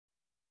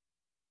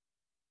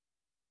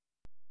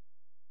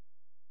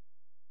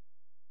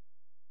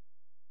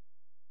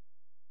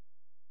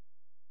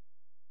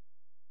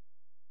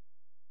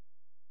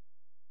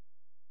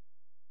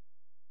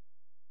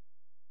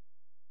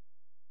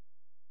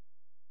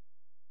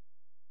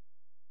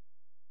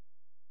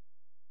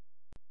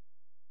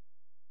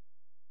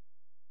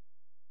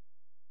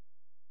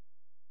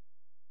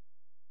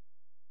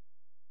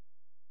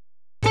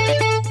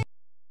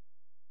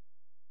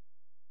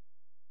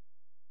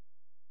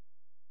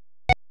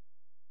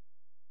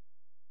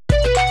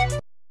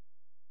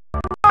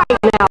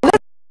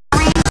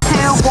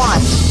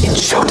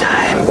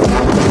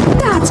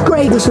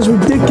This is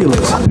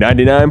ridiculous.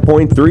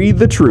 99.3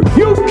 The Truth.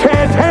 You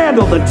can't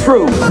handle the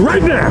truth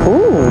right now.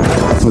 Ooh.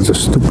 That's the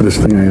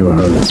stupidest thing I ever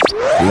heard.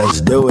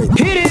 Let's do it.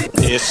 Hit it.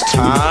 It's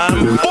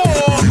time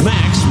for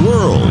Mac's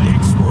World.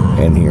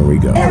 And here we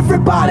go.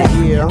 Everybody,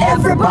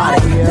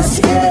 let's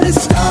get it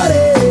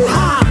started.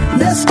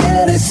 Let's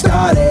get it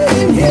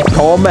started.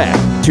 Call Mac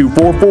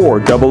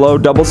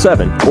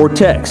 244-0077 or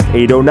text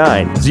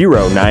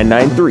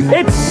 809-0993.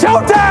 It's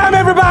showtime,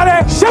 everybody!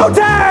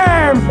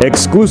 Showtime!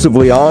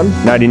 Exclusively on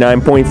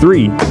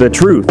 99.3 The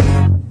Truth.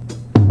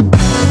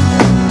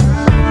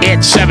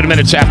 It's 7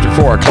 minutes after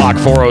 4 o'clock,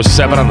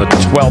 4:07 on the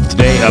 12th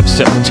day of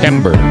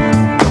September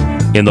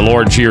in the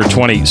Lord's year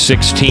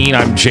 2016.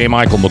 I'm J.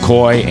 Michael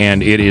McCoy,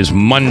 and it is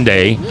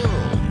Monday.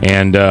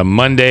 And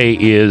Monday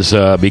is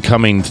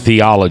becoming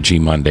Theology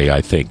Monday,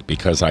 I think,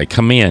 because I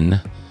come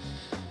in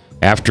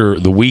after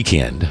the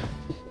weekend,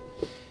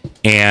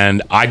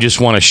 and I just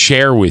want to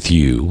share with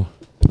you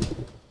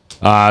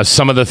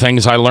some of the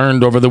things I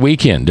learned over the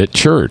weekend at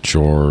church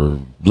or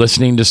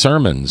listening to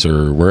sermons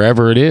or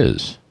wherever it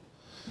is.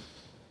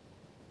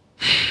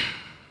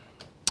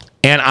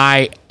 And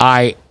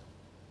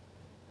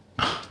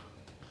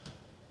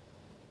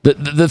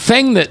the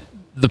thing that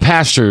the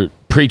pastor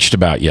preached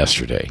about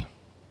yesterday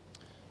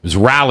was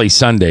Rally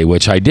Sunday,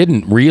 which I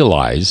didn't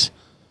realize.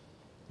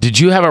 Did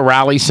you have a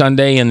Rally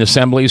Sunday in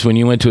assemblies when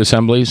you went to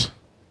assemblies?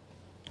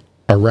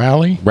 A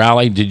rally?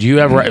 Rally? Did you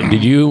have?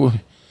 Did you?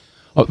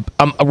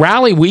 A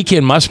rally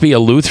weekend must be a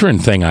Lutheran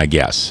thing, I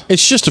guess.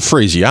 It's just a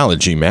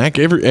phraseology, Mac.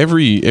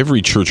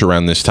 Every church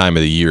around this time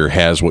of the year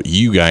has what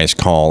you guys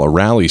call a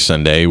Rally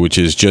Sunday, which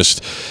is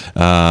just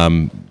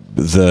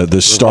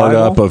the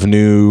startup of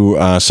new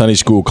Sunday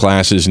school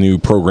classes, new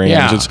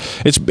programs.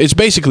 Yeah. It's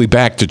basically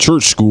back to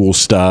church school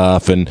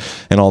stuff and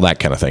all that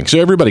kind of thing. So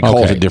everybody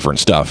calls it different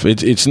stuff.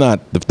 It's not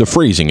the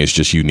phrasing is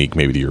just unique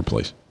maybe to your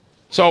place.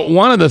 So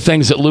one of the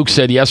things that Luke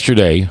said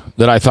yesterday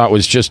that I thought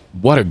was just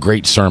what a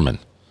great sermon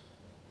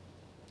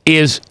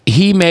is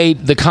he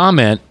made the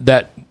comment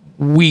that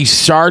we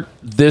start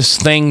this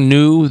thing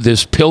new,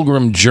 this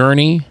pilgrim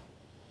journey,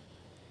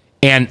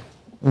 and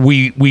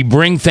we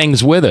bring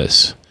things with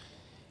us.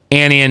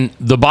 And in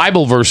the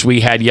Bible verse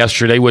we had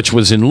yesterday, which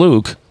was in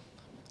Luke,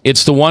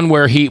 it's the one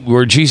where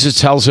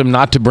Jesus tells him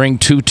not to bring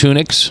 2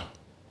 tunics.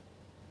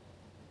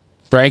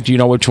 Frank, do you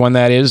know which one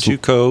that is? 2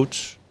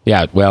 coats.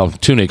 Yeah, well,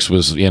 tunics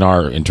was in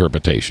our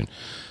interpretation.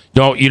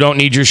 You don't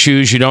need your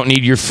shoes, you don't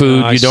need your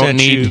food, you don't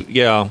need...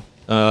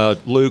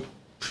 Luke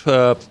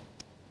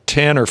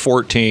 10 or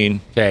 14.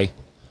 Okay.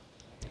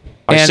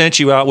 I sent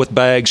you out with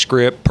bag,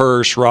 script,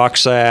 purse,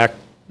 rucksack,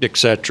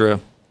 etc.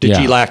 Did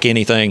you lack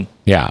anything?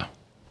 Yeah.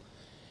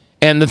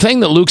 And the thing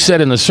that Luke said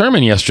in the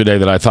sermon yesterday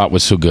that I thought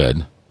was so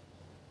good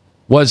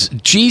was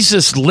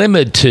Jesus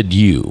limited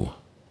you.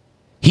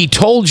 He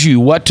told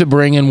you what to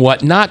bring and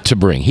what not to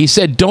bring. He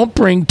said, don't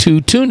bring 2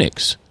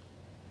 tunics.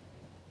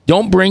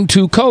 Don't bring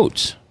 2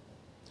 coats.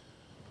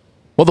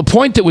 Well, the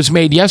point that was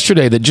made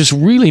yesterday that just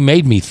really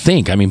made me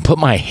think, put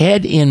my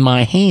head in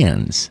my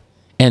hands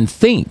and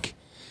think,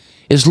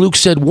 is Luke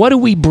said, what do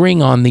we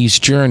bring on these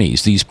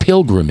journeys, these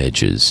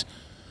pilgrimages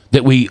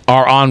that we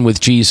are on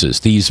with Jesus,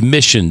 these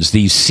missions,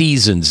 these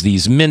seasons,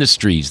 these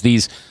ministries,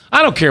 these,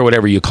 I don't care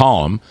whatever you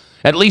call them.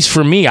 At least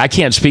for me, I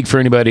can't speak for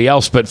anybody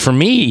else, but for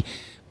me,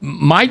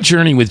 my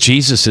journey with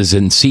Jesus is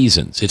in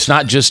seasons. It's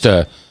not just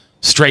a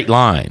straight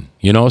line.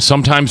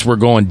 Sometimes we're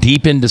going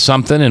deep into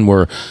something and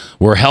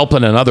we're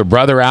helping another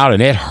brother out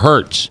and it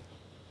hurts.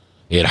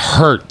 It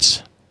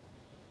hurts.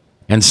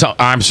 And so,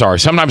 I'm sorry,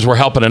 sometimes we're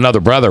helping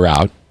another brother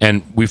out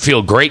and we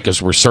feel great because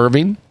we're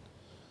serving.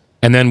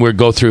 And then we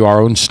go through our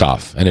own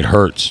stuff, and it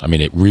hurts.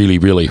 It really,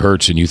 really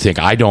hurts. And you think,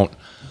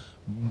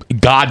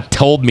 God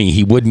told me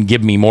he wouldn't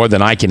give me more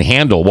than I can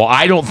handle. Well,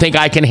 I don't think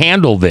I can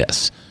handle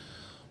this.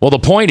 Well, the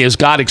point is,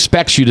 God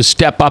expects you to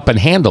step up and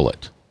handle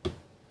it.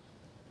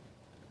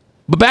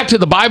 But back to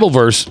the Bible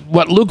verse,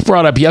 what Luke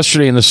brought up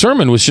yesterday in the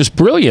sermon was just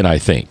brilliant, I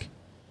think.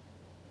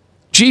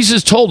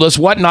 Jesus told us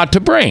what not to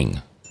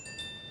bring.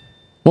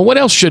 Well, what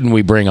else shouldn't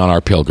we bring on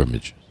our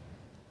pilgrimage?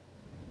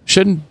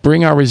 Shouldn't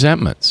bring our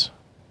resentments.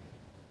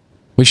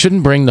 We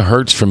shouldn't bring the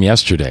hurts from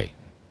yesterday.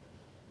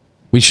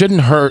 We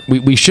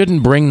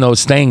shouldn't bring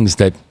those things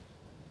that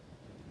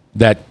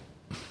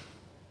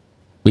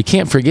we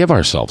can't forgive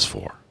ourselves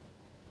for.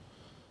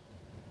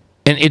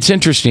 And it's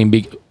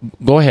interesting.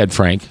 Go ahead,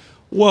 Frank.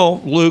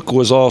 Well, Luke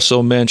was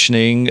also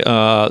mentioning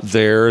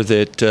there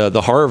that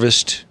the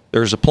harvest,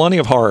 there's plenty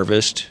of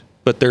harvest,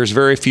 but there's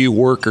very few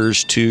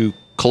workers to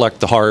collect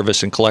the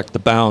harvest and collect the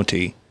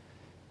bounty.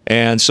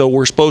 And so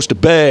we're supposed to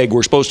beg,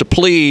 we're supposed to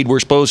plead,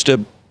 we're supposed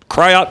to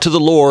cry out to the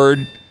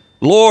Lord,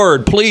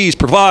 Lord, please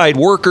provide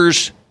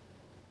workers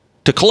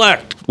to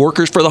collect,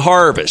 workers for the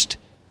harvest.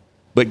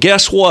 But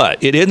guess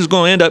what? It isn't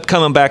going to end up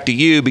coming back to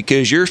you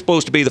because you're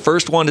supposed to be the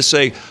first one to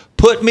say,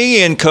 put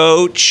me in,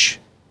 coach.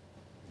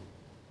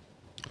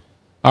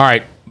 All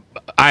right.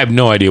 I have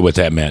no idea what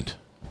that meant.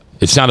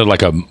 It sounded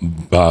like a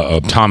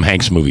Tom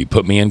Hanks movie.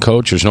 Put me in,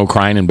 coach. There's no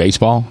crying in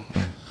baseball.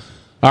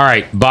 All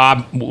right,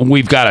 Bob,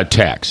 we've got a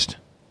text.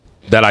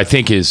 that I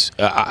think is,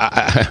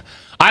 I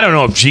don't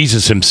know if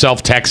Jesus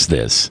himself texts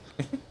this,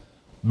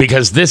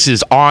 because this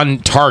is on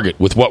target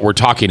with what we're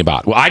talking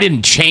about. Well, I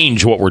didn't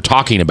change what we're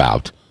talking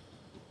about.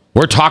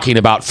 We're talking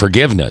about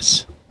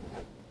forgiveness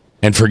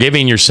and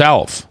forgiving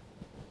yourself.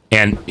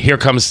 And here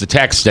comes the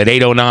text at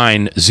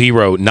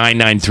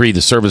 809-0993,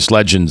 the Service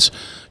Legends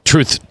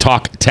Truth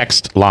Talk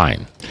text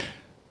line.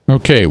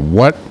 Okay,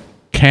 what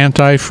can't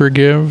I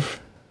forgive?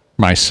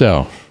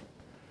 Myself.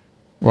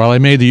 While I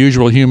made the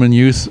usual human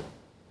youth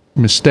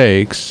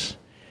mistakes,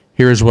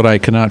 here's what I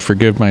cannot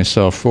forgive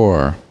myself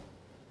for.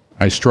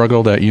 I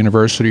struggled at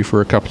university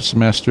for a couple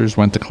semesters,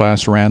 went to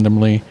class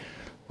randomly,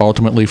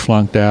 ultimately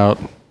flunked out.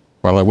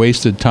 While I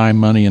wasted time,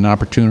 money, and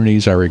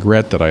opportunities, I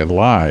regret that I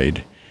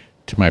lied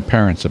to my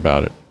parents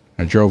about it.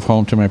 I drove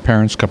home to my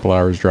parents, a couple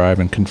hours drive,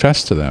 and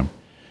confessed to them.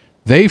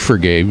 They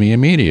forgave me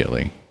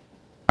immediately.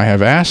 I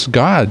have asked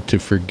God to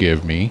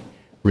forgive me,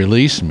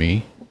 release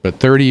me, but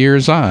 30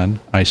 years on,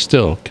 I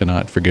still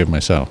cannot forgive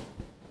myself.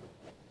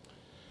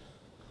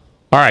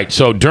 All right,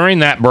 so during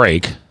that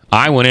break,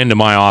 I went into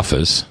my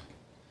office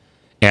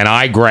and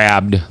I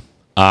grabbed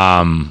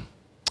a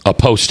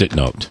Post-it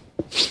note.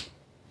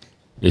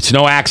 It's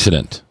no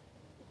accident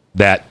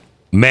that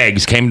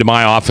Megs came to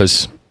my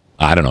office,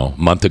 I don't know,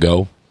 a month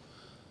ago,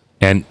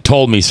 and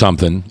told me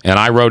something, and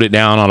I wrote it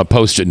down on a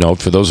Post-it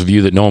note. For those of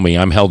you that know me,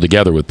 I'm held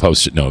together with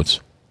Post-it notes.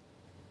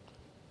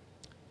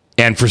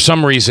 And for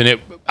some reason,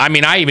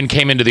 I even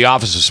came into the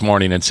office this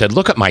morning and said,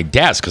 look at my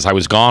desk, because I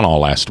was gone all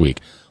last week.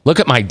 Look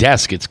at my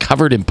desk. It's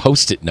covered in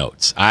Post-it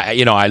notes.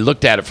 I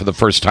looked at it for the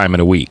first time in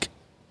a week.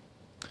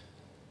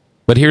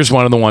 But here's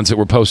one of the ones that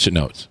were Post-it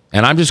notes.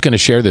 And I'm just going to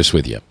share this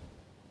with you.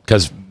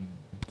 Because,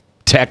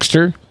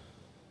 texter,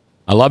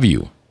 I love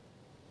you.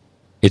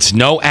 It's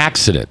no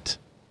accident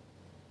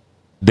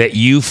that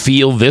you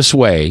feel this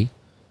way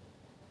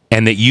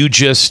and that you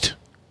just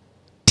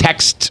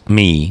text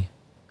me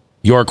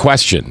your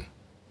question,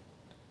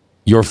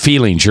 your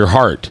feelings, your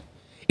heart.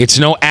 It's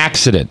no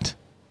accident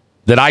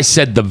that I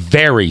said the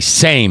very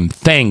same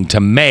thing to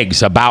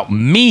Megs about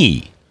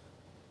me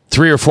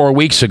 3 or 4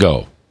 weeks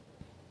ago.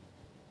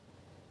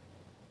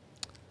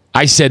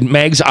 I said,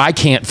 Megs, I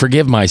can't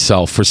forgive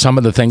myself for some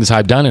of the things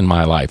I've done in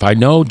my life. I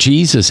know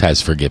Jesus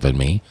has forgiven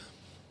me,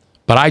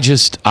 but I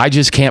just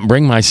can't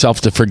bring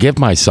myself to forgive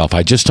myself.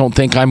 I just don't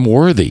think I'm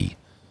worthy.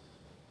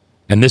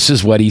 And this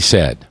is what he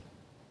said.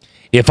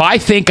 If I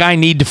think I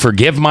need to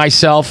forgive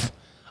myself,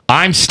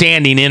 I'm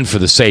standing in for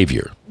the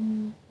Savior.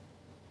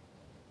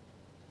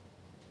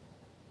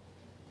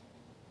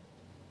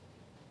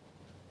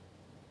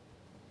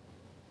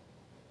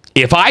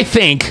 If I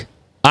think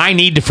I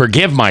need to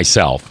forgive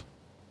myself,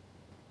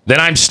 then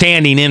I'm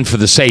standing in for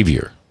the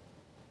Savior,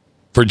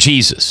 for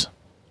Jesus.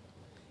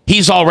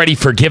 He's already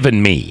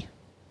forgiven me.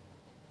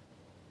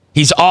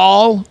 He's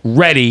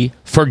already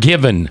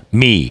forgiven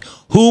me.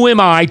 Who am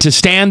I to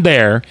stand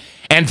there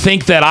and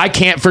think that I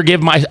can't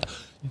forgive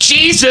myself?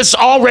 Jesus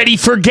already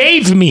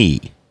forgave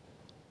me.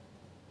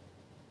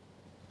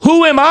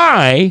 Who am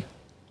I?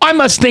 I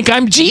must think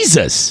I'm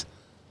Jesus.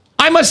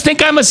 I must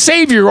think I'm a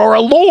Savior or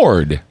a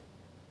Lord.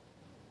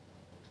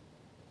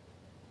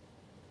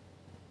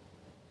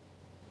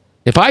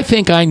 If I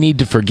think I need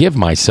to forgive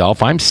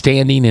myself, I'm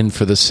standing in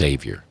for the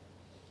Savior.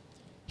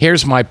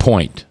 Here's my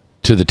point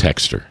to the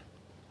texter.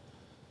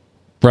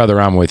 Brother,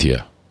 I'm with you.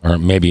 Or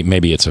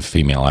maybe it's a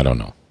female, I don't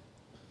know.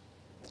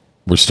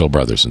 We're still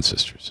brothers and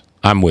sisters.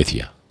 I'm with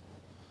you.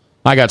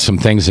 I got some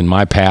things in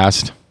my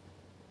past.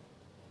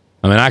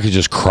 I could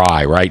just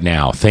cry right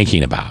now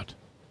thinking about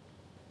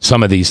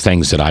some of these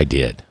things that I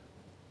did.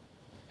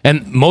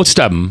 And most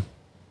of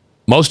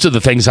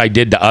the things I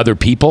did to other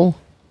people,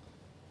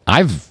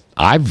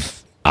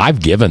 I've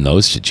given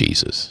those to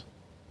Jesus.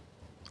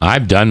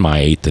 I've done my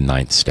 8th and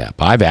 9th step.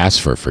 I've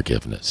asked for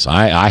forgiveness.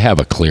 I have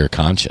a clear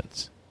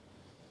conscience.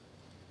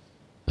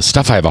 The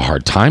stuff I have a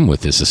hard time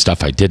with is the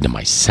stuff I did to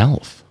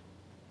myself.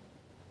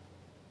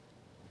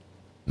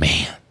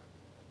 Man.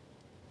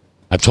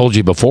 I've told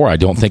you before, I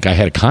don't think I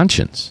had a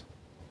conscience.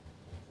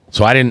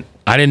 So I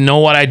didn't know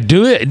what I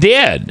did.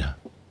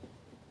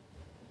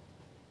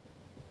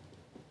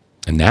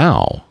 And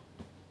now,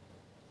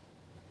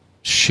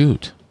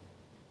 shoot.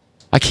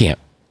 I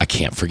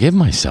can't forgive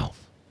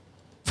myself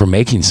for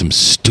making some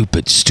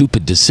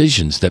stupid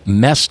decisions that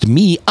messed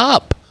me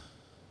up.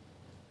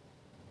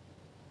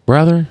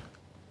 Brother,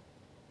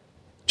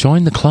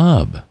 join the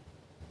club.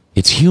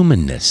 It's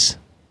humanness.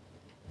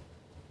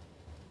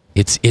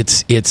 It's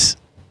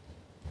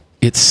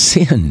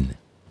sin.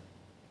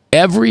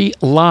 Every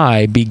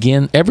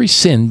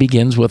sin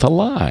begins with a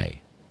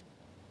lie.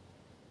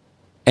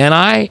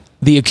 And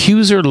the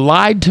accuser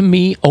lied to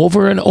me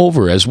over and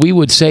over, as we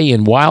would say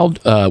in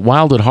Wild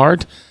at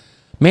Heart.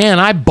 Man,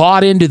 I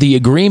bought into the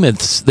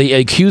agreements. The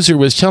accuser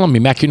was telling me,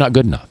 Mac, you're not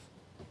good enough.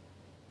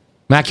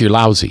 Mac, you're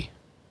lousy.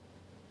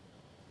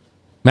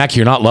 Mac,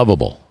 you're not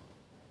lovable.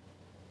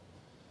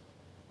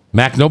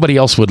 Mac, nobody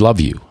else would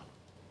love you.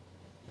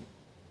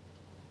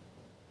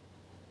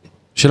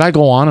 Should I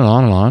go on and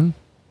on and on?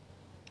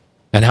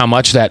 And how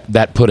much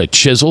that put a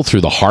chisel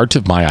through the heart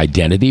of my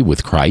identity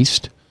with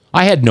Christ.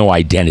 I had no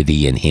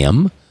identity in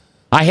him.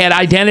 I had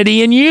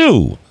identity in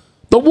you,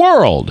 the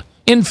world,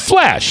 in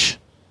flesh.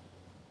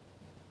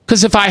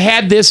 Because if I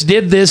had this,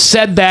 did this,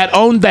 said that,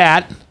 owned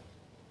that, it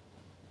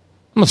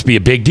must be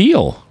a big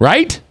deal,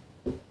 right?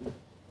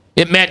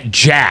 It meant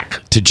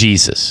jack to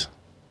Jesus.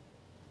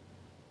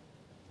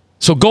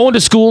 So going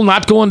to school,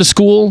 not going to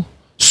school,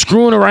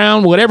 screwing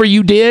around, whatever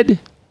you did,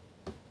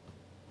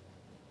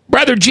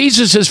 brother,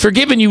 Jesus has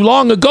forgiven you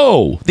long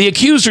ago. The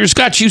accuser's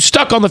got you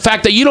stuck on the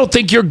fact that you don't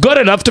think you're good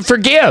enough to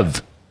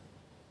forgive.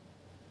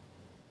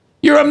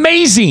 You're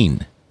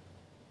amazing.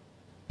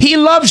 He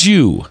loves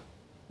you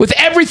with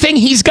everything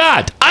he's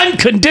got,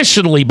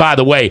 unconditionally, by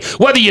the way,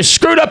 whether you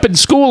screwed up in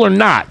school or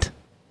not.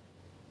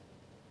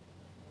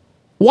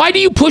 Why do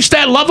you push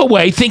that love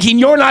away thinking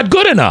you're not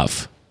good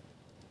enough?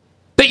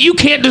 That you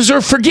can't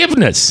deserve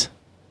forgiveness?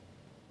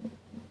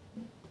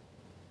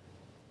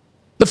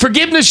 The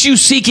forgiveness you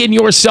seek in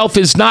yourself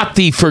is not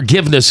the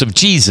forgiveness of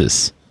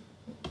Jesus,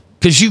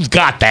 because you've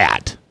got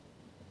that.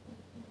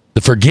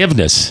 The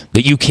forgiveness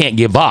that you can't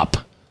give up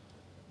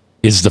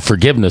is the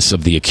forgiveness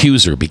of the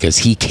accuser, because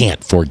he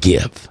can't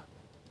forgive.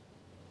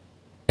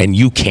 And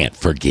you can't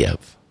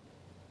forgive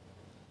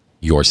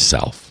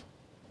yourself,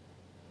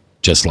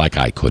 just like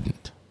I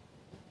couldn't.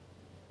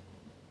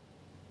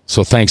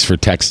 So thanks for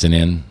texting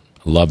in.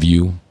 Love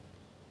you.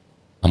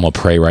 I'm going to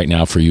pray right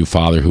now for you,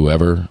 Father,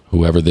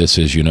 whoever this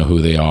is, you know who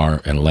they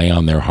are, and lay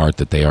on their heart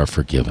that they are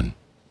forgiven.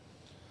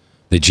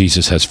 That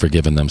Jesus has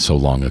forgiven them so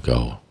long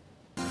ago.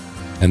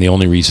 And the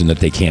only reason that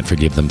they can't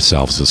forgive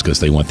themselves is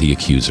because they want the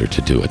accuser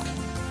to do it.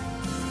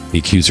 The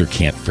accuser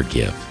can't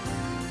forgive.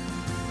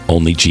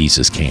 Only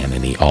Jesus can,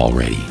 and he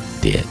already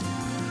did.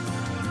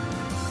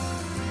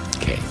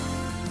 Okay.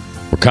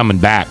 We're coming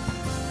back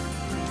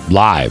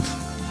live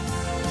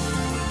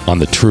on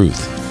The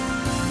Truth.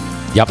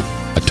 Yep,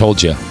 I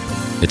told you.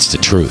 It's the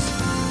truth.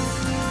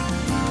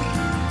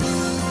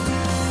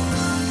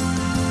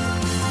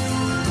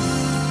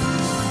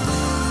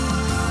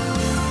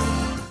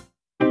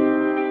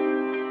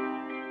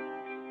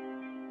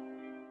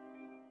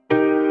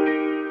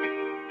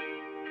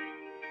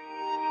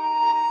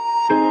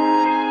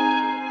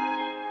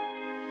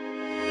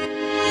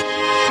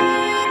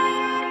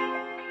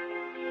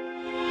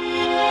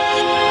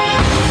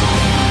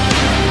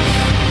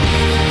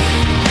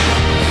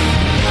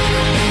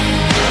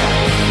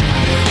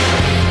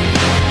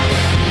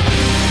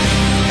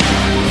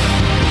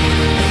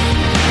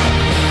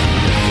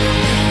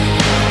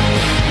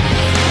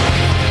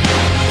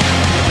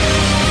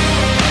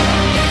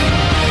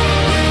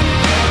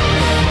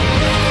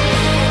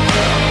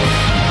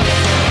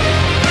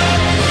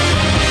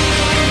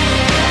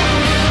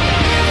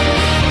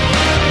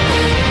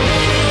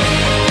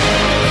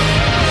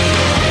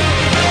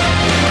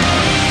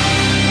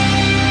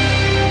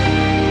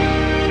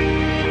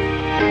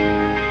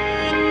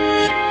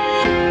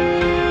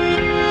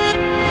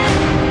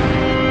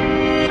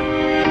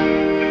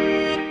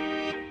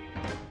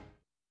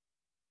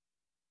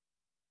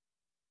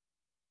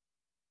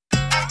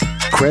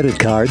 Credit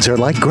cards are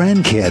like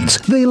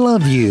grandkids. They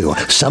love you,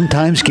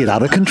 sometimes get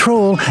out of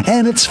control,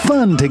 and it's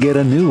fun to get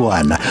a new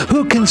one.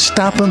 Who can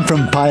stop them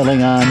from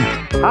piling on?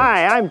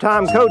 Hi, I'm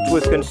Tom Coates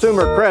with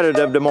Consumer Credit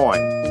of Des Moines.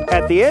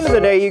 At the end of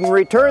the day, you can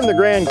return the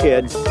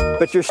grandkids,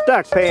 but you're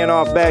stuck paying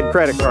off bad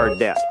credit card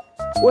debt.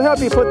 We'll help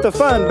you put the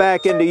fun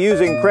back into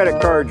using credit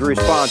cards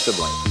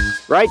responsibly.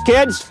 Right,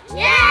 kids?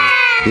 Yeah!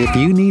 If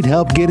you need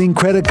help getting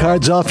credit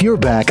cards off your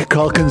back,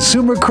 call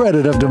Consumer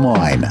Credit of Des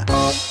Moines.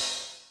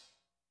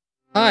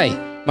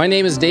 Hi. My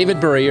name is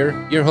David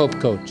Burrier, your Hope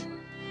Coach.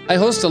 I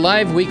host a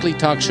live weekly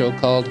talk show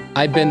called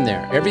I've Been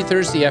There every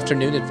Thursday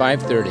afternoon at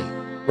 5:30,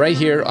 right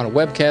here on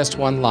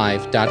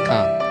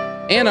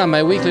webcast1live.com, and on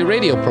my weekly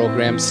radio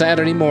program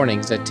Saturday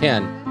mornings at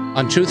 10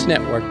 on Truth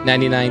Network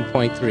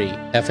 99.3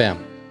 FM.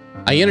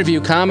 I interview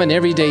common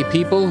everyday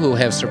people who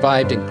have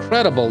survived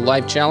incredible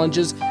life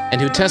challenges and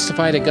who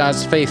testify to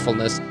God's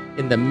faithfulness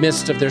in the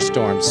midst of their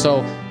storms.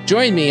 So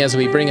join me as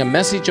we bring a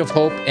message of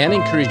hope and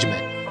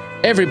encouragement.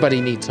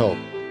 Everybody needs hope.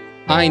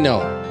 I know,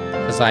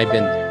 because I've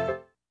been there.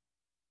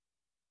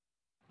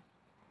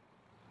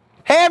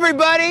 Hey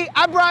everybody,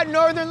 I brought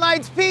Northern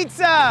Lights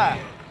Pizza!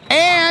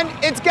 And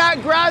it's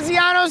got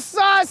Graziano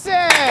sausage!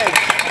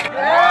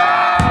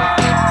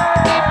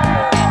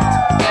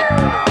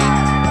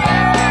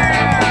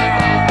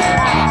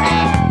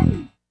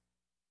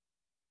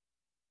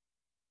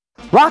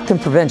 Rock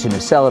and Prevention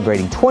is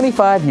celebrating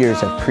 25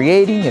 years of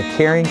creating a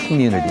caring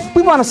community.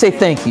 We want to say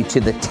thank you to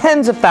the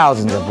tens of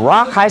thousands of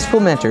Rock High School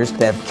mentors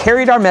that have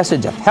carried our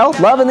message of health,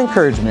 love, and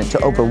encouragement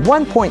to over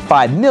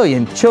 1.5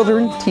 million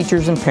children,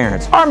 teachers, and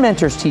parents. Our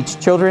mentors teach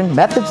children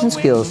methods and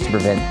skills to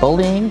prevent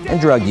bullying and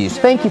drug use.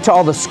 Thank you to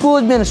all the school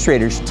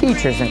administrators,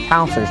 teachers, and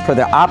counselors for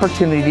their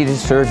opportunity to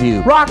serve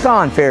you. Rock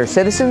on, fair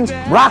citizens.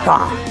 Rock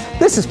on.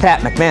 This is Pat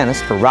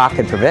McManus for Rock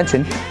and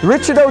Prevention, the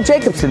Richard O.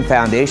 Jacobson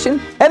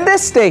Foundation, and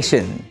this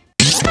station.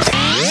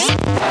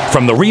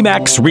 From the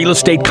RE/MAX Real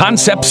Estate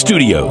Concept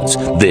Studios,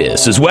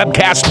 this is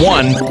Webcast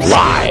One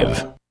Live.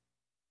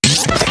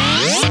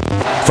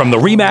 From the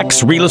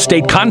RE/MAX Real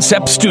Estate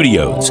Concept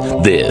Studios,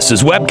 this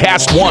is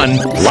Webcast One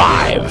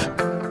Live.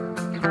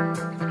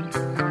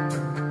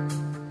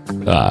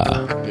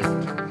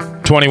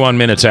 21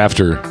 minutes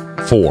after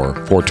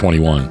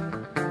 4:21.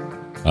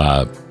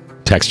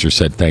 Texter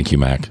said, "Thank you,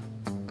 Mac."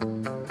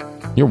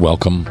 You're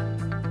welcome.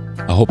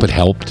 I hope it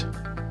helped.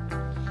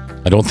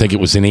 I don't think it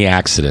was any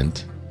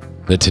accident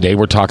that today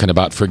we're talking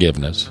about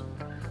forgiveness.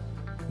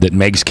 That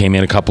Megs came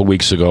in a couple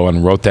weeks ago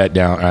and wrote that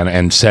down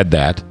and said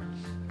that,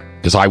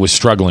 because I was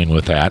struggling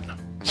with that.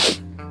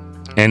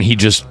 And he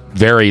just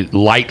very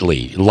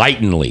lightly,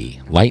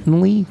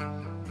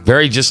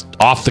 very just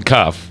off the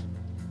cuff,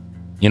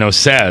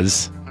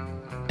 says,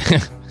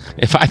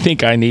 if I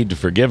think I need to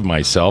forgive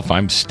myself,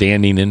 I'm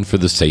standing in for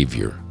the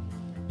Savior.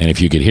 And if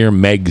you could hear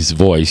Meg's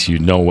voice,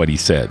 you'd know what he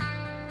said.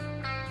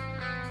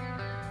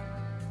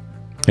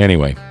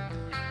 Anyway,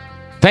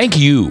 thank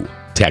you,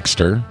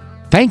 Texter.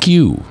 Thank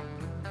you.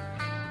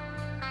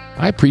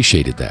 I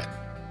appreciated that.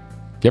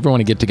 If you ever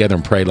want to get together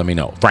and pray, let me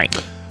know. Frank.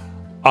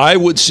 I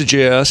would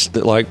suggest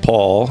that, like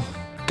Paul,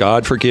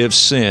 God forgives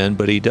sin,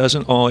 but he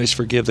doesn't always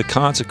forgive the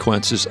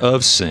consequences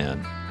of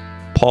sin.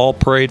 Paul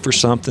prayed for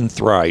something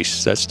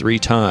thrice, that's 3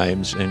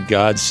 times, and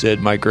God said,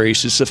 "My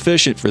grace is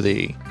sufficient for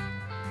thee."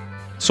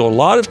 So a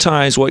lot of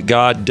times what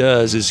God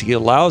does is he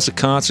allows the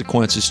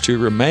consequences to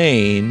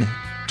remain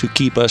to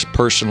keep us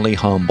personally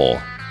humble.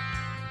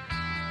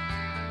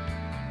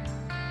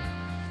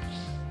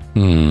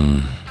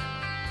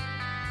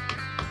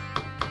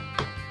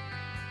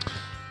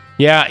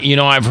 Yeah,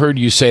 I've heard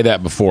you say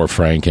that before,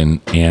 Frank, and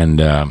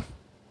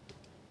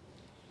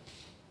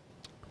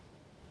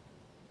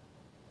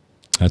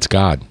that's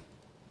God.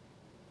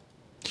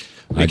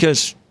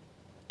 Because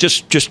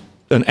just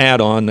an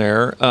add-on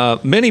there,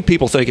 many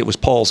people think it was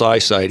Paul's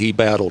eyesight he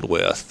battled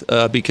with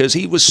because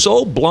he was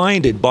so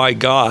blinded by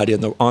God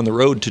on the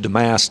road to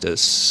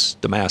Damascus,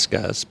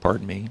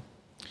 pardon me.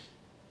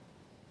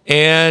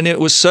 And it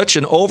was such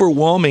an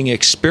overwhelming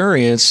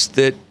experience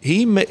that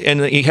he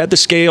had the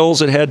scales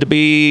that had to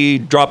be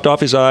dropped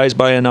off his eyes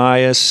by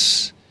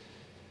Ananias,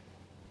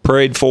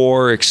 prayed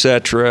for,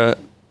 etc.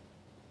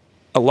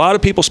 A lot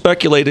of people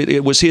speculated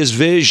it was his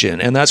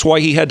vision, and that's why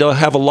he had to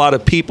have a lot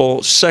of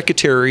people,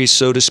 secretaries,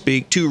 so to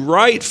speak, to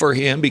write for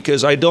him,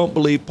 because I don't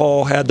believe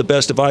Paul had the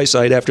best of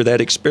eyesight after that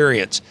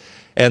experience.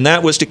 And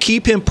that was to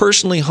keep him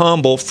personally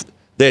humble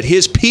that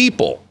his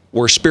people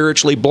were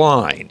spiritually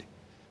blind,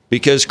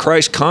 because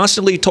Christ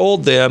constantly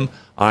told them,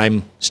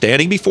 "I'm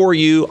standing before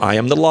you, I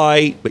am the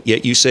light, but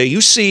yet you say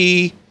you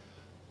see.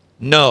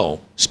 No,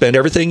 spend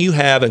everything you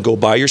have and go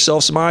buy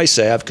yourself some eye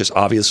salve, because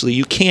obviously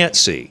you can't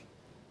see."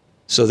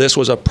 So this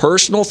was a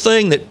personal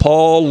thing that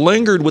Paul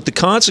lingered with the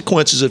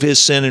consequences of his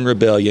sin and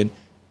rebellion,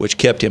 which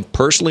kept him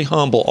personally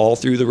humble all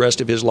through the rest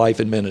of his life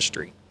and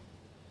ministry.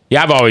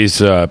 Yeah, I've always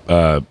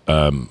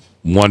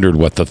wondered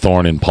what the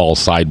thorn in Paul's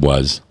side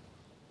was.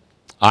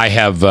 I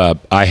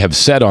have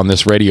said on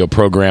this radio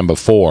program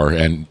before,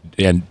 and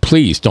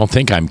please don't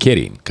think I'm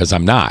kidding, because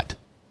I'm not.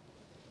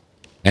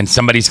 And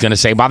somebody's going to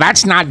say, "Well,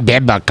 that's not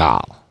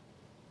biblical."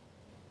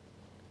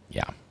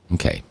 Yeah,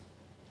 okay.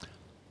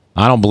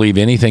 I don't believe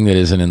anything that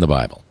isn't in the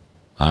Bible.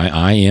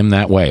 I am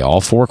that way, all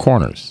 4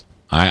 corners.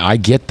 I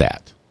get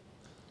that.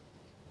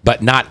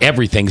 But not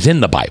everything's in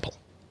the Bible.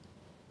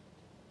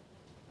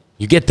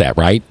 You get that,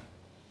 right?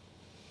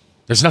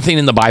 There's nothing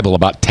in the Bible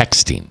about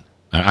texting.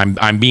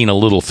 I'm being a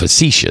little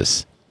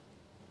facetious.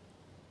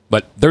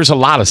 But there's a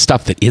lot of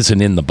stuff that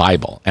isn't in the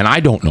Bible, and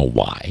I don't know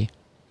why.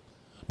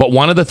 But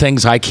one of the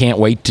things I can't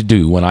wait to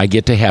do when I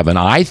get to heaven,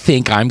 I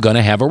think I'm going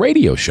to have a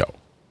radio show.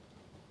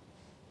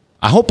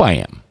 I hope I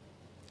am.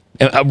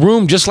 A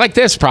room just like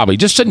this, probably.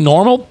 Just a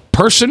normal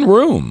person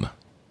room.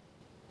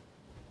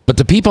 But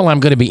the people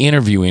I'm going to be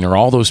interviewing are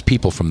all those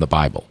people from the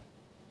Bible.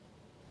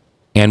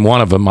 And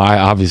one of them,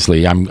 I'm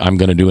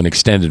going to do an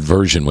extended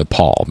version with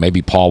Paul.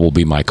 Maybe Paul will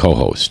be my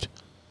co-host.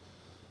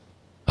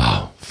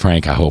 Oh,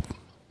 Frank, I hope.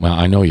 Well,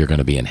 I know you're going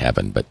to be in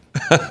heaven, but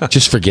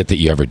just forget that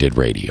you ever did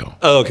radio.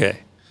 Okay.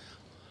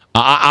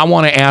 I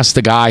want to ask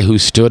the guy who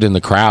stood in the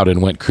crowd and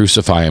went,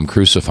 "Crucify him,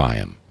 crucify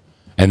him."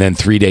 And then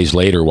 3 days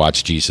later,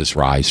 watch Jesus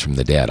rise from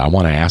the dead. I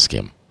want to ask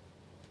him,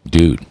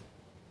 "Dude,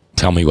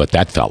 tell me what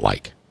that felt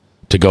like.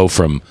 To go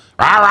from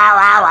rah, rah,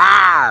 rah,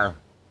 rah,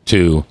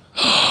 to,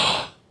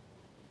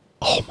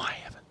 oh my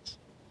heavens,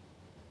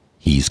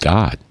 he's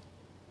God."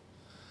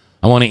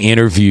 I want to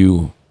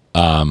interview,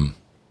 trying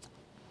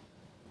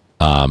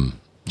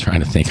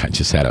to think, I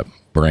just had a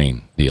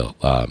brain deal.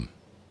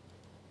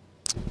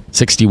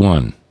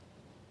 61.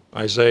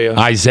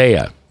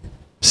 Isaiah,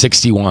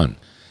 61.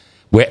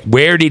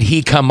 Where did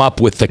he come up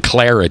with the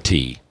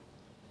clarity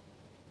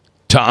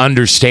to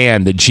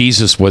understand that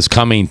Jesus was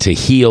coming to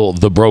heal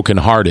the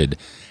brokenhearted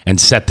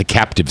and set the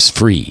captives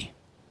free?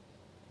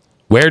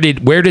 Where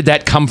did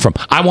that come from?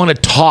 I want to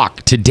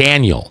talk to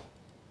Daniel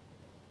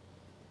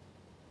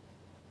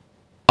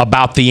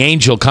about the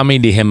angel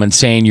coming to him and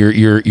saying,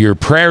 your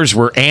prayers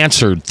were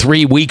answered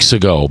 3 weeks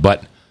ago,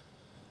 but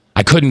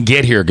I couldn't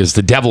get here because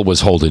the devil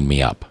was holding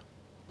me up.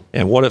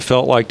 And what it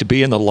felt like to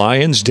be in the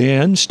lion's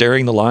den,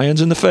 staring the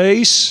lions in the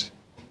face.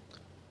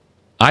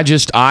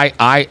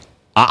 I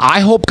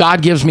hope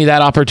God gives me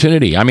that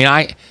opportunity. I mean,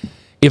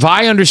 if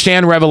I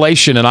understand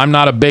Revelation, and I'm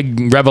not a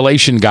big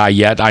Revelation guy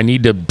yet, I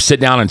need to sit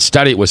down and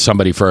study it with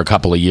somebody for a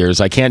couple of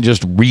years. I can't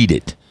just read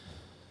it.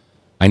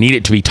 I need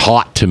it to be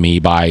taught to me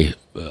by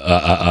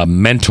a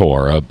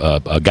mentor,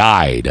 a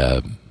guide,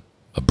 a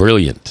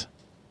brilliant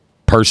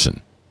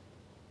person.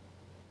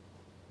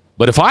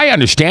 But if I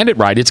understand it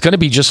right, it's going to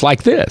be just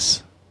like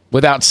this,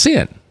 without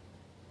sin.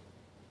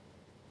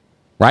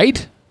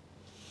 Right?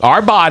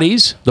 Our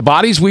bodies, the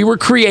bodies we were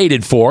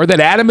created for,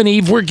 that Adam and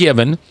Eve were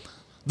given,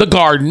 the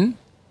garden.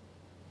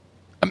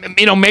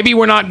 You know, maybe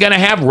we're not going to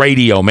have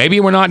radio.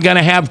 Maybe we're not going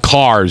to have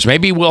cars.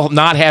 Maybe we'll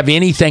not have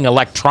anything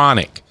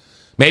electronic.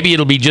 Maybe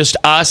it'll be just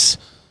us,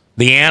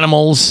 the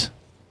animals,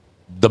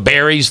 the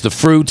berries, the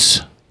fruits,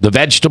 the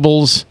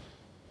vegetables.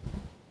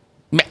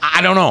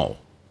 I don't know.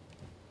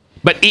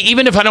 But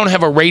even if I don't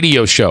have a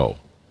radio show,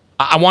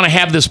 I want to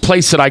have this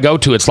place that I go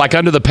to. It's like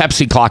under the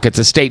Pepsi clock at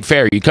the state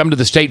fair. You come to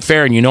the state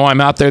fair and you know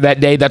I'm out there that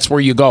day. That's where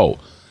you go.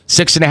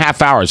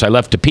 6.5 hours. I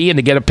left to pee and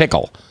to get a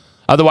pickle.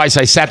 Otherwise,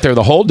 I sat there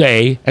the whole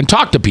day and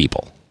talked to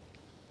people.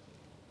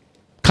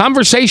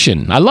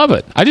 Conversation. I love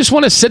it. I just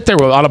want to sit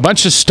there on a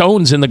bunch of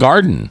stones in the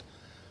garden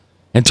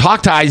and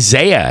talk to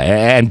Isaiah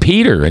and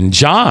Peter and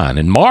John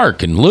and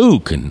Mark and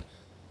Luke and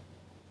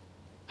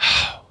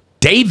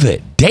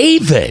David.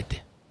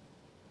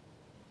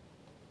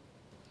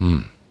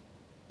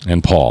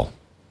 And Paul,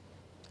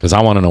 because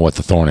I want to know what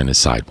the thorn in his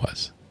side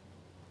was.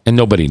 And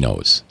nobody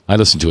knows. I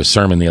listened to a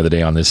sermon the other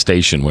day on this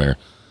station where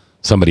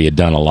somebody had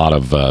done a lot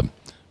of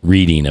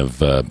reading of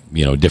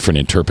different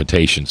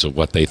interpretations of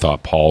what they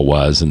thought Paul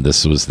was, and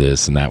this was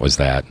this and that was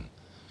that.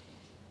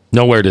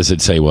 Nowhere does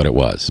it say what it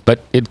was. But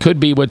it could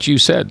be what you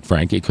said,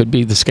 Frank. It could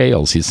be the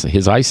scales,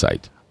 his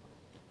eyesight.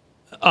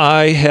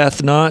 Eye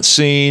hath not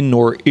seen,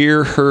 nor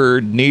ear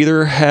heard,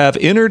 neither have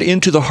entered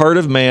into the heart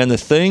of man the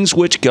things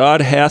which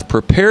God hath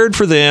prepared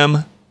for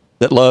them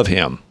that love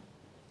him.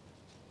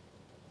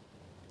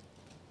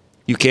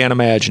 You can't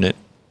imagine it.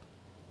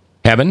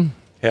 Heaven?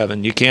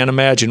 Heaven. You can't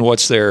imagine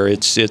what's there.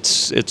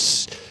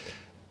 It's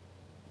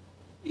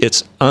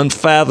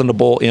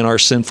unfathomable in our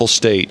sinful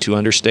state to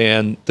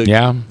understand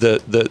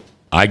the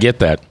I get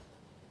that.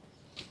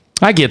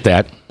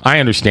 I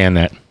understand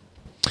that.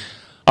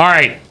 All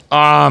right.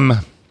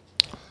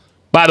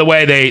 By the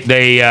way,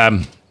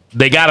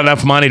 they got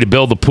enough money to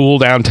build the pool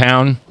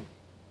downtown.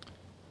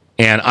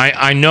 And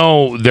I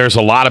know there's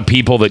a lot of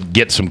people that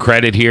get some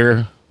credit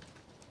here.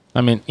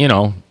 I mean,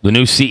 the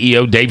new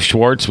CEO, Dave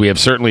Schwartz, we have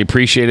certainly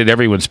appreciated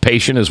everyone's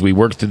patience as we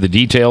work through the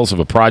details of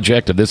a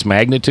project of this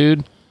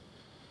magnitude.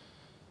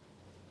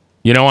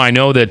 I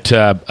know that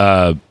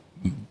Mr.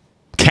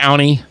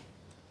 County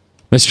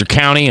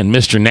and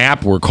Mr.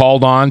 Knapp were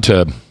called on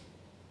to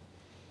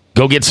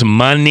go get some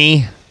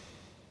money.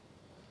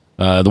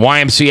 The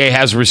YMCA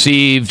has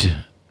received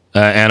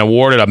and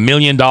awarded a $1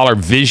 million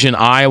Vision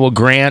Iowa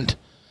grant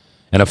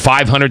and a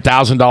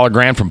 $500,000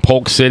 grant from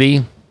Polk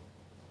City.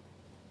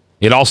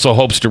 It also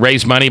hopes to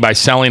raise money by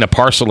selling a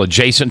parcel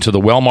adjacent to the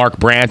Wellmark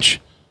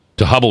branch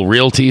to Hubble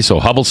Realty,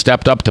 so Hubble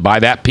stepped up to buy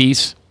that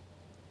piece.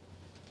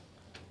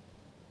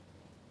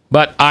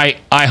 But I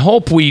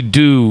hope we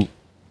do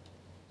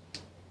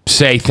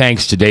say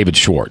thanks to David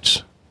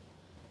Schwartz.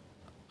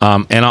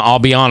 And I'll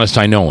be honest,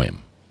 I know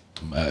him.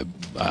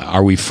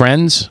 Are we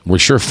friends? We're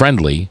sure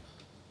friendly.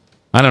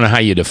 I don't know how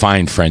you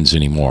define friends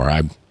anymore.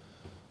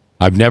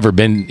 I've never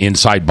been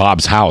inside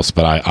Bob's house,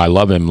 but I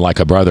love him like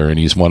a brother, and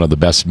he's one of the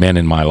best men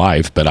in my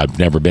life, but I've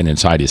never been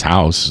inside his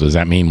house. Does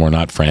that mean we're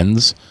not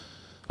friends?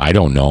 I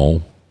don't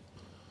know.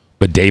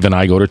 But Dave and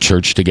I go to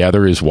church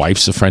together. His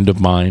wife's a friend of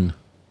mine.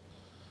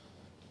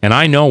 And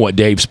I know what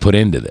Dave's put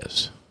into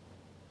this.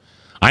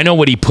 I know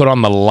what he put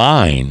on the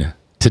line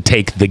to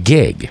take the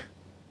gig.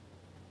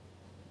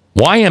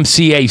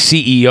 YMCA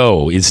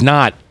CEO is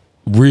not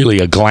really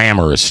a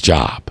glamorous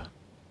job.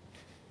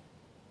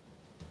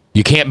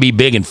 You can't be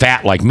big and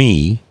fat like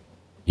me.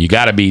 You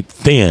got to be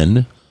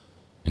thin,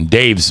 and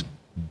Dave's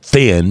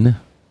thin.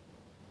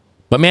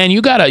 But man,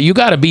 you got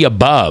to be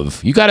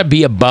above. You got to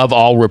be above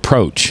all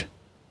reproach,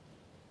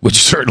 which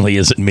certainly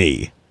isn't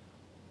me.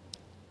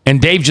 And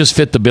Dave just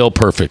fit the bill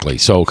perfectly.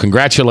 So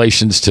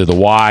congratulations to the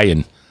Y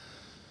and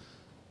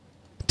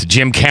to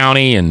Jim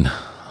County and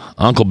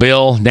Uncle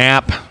Bill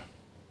Knapp.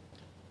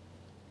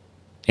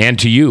 And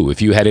to you,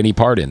 if you had any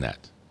part in that.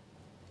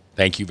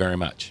 Thank you very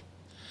much.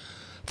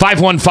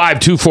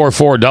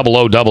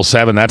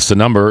 515-244-0077. That's the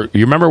number.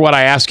 You remember what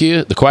I asked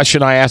you? The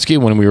question I asked you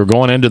when we were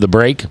going into the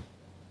break?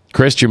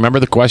 Chris, do you remember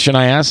the question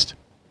I asked?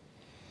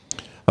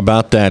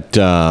 About that.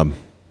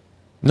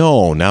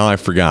 No, now I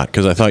forgot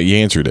because I thought you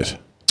answered it.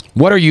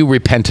 What are you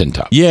repentant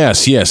of?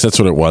 Yes, that's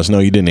what it was. No,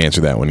 you didn't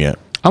answer that one yet.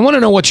 I want to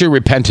know what you're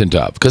repentant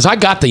of because I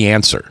got the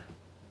answer.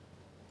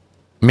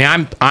 I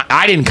mean,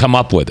 I didn't come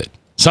up with it.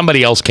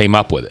 Somebody else came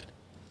up with it.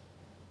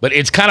 But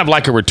it's kind of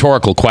like a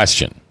rhetorical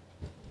question.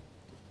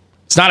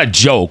 It's not a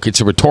joke. It's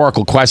a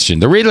rhetorical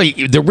question. There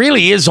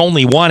really is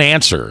only one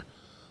answer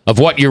of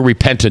what you're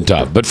repentant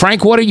of. But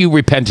Frank, what are you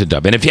repentant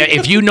of? And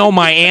if you know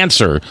my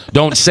answer,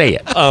 don't say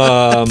it.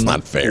 It's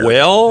not fair.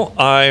 Well,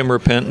 I'm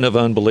repentant of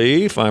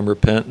unbelief. I'm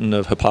repentant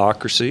of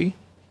hypocrisy.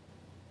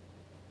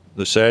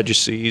 The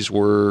Sadducees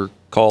were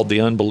called the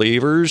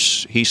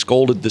unbelievers. He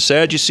scolded the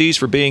Sadducees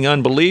for being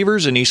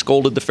unbelievers, and he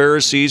scolded the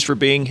Pharisees for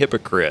being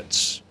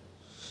hypocrites.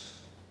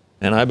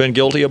 And I've been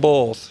guilty of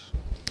both.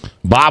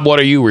 Bob, what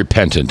are you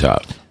repentant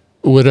of?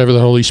 Whatever the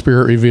Holy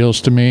Spirit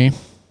reveals to me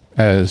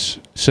as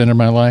sin in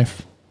my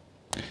life.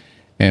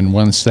 And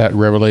once that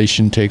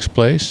revelation takes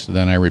place,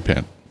 then I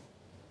repent.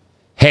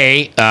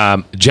 Hey,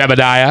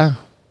 Jebediah,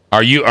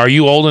 are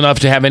you old enough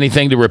to have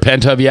anything to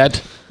repent of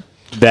yet?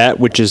 That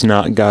which is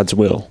not God's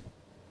will.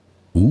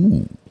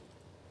 Ooh.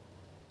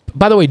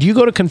 By the way, do you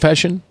go to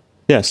confession?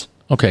 Yes.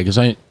 Okay, because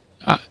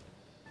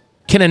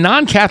can a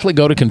non-Catholic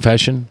go to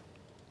confession?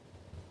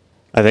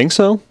 I think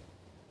so.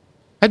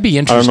 That'd be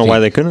interesting. I don't know why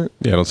they couldn't.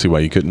 Yeah, I don't see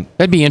why you couldn't.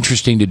 That'd be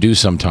interesting to do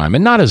sometime,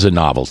 and not as a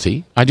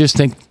novelty. I just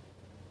think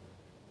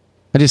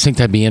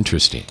that'd be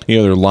interesting. You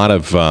know, there are a lot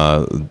of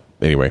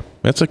anyway.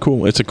 It's a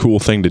cool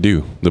thing to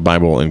do. The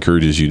Bible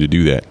encourages you to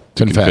do that.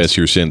 To confess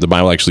your sins. The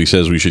Bible actually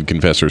says we should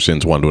confess our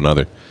sins one to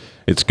another.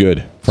 It's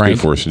good. It's good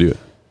for us to do it.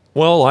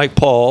 Well, like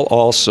Paul,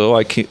 also,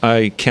 I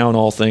count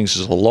all things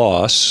as a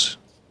loss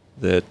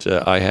that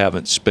I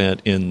haven't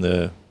spent in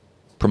the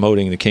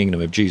promoting the kingdom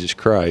of Jesus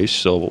Christ.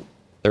 So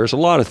there's a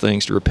lot of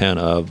things to repent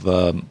of.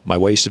 My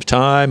waste of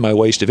time, my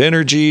waste of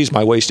energies,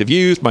 my waste of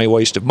youth, my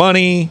waste of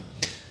money.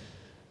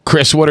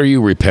 Chris, what are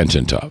you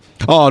repentant of?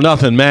 Oh,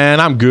 nothing, man.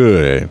 I'm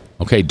good.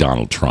 Okay,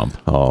 Donald Trump.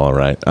 All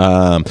right.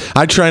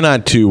 I try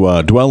not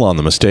to dwell on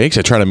the mistakes.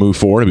 I try to move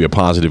forward and be a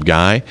positive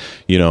guy.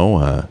 You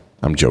know,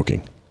 I'm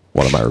joking.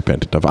 What am I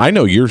repentant of? I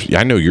know your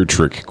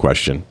trick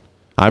question.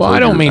 I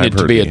don't mean it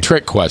to be a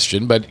trick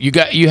question, but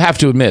you have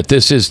to admit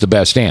this is the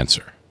best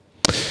answer.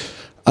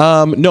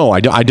 No, I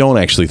don't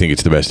actually think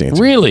it's the best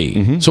answer. Really?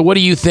 Mm-hmm. So what do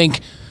you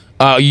think?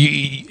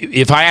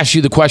 If I ask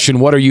you the question,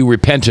 what are you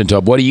repentant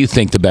of? What do you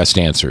think the best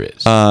answer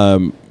is?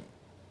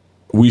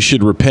 We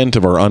should repent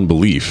of our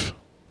unbelief,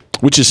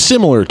 which is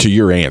similar to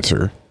your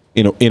answer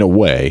in a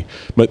way.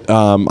 But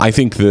I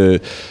think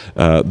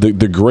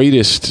the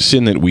greatest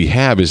sin that we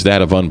have is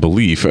that of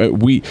unbelief.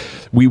 We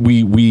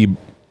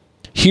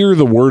hear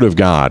the word of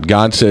God.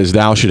 God says,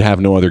 "Thou should have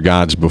no other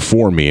gods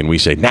before me," and we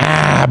say,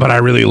 "Nah, but I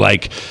really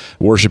like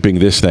worshiping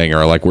this thing, or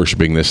I like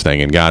worshiping this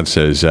thing." And God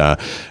says,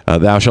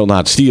 "Thou shalt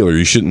not steal," or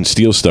you shouldn't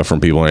steal stuff from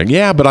people. And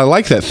yeah, but I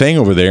like that thing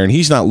over there, and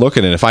he's not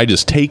looking. And if I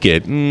just take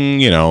it,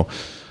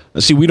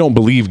 See, we don't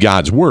believe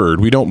God's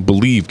word. We don't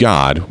believe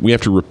God. We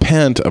have to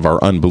repent of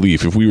our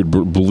unbelief. If we would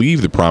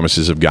believe the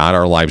promises of God,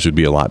 our lives would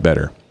be a lot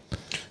better.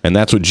 And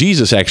that's what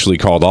Jesus actually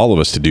called all of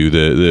us to do.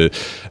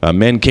 The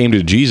men came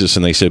to Jesus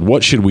and they said,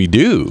 "What should we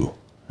do?"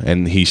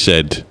 And he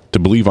said, "To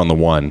believe on the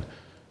one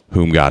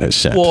whom God has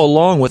sent." Well,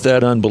 along with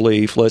that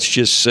unbelief, let's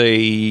just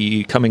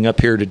say coming up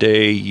here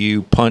today,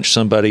 you punched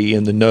somebody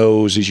in the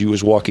nose as you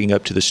was walking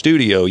up to the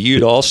studio.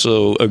 You'd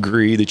also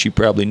agree that you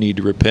probably need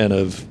to repent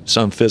of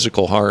some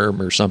physical harm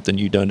or something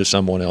you done to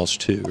someone else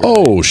too. Right?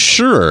 Oh,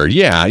 sure.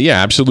 Yeah,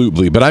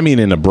 absolutely. But I mean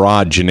in a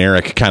broad,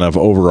 generic, kind of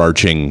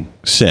overarching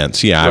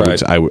sense. Yeah,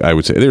 right. I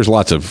would say there's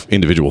lots of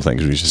individual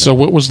things. So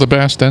what was the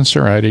best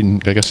answer? I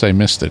guess I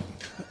missed it.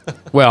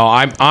 Well,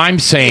 I'm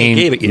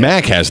saying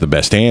Mac has the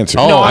best answer.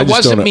 Oh, no, it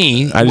wasn't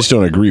me. I just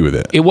don't agree with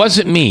it. It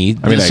wasn't me.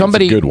 I mean,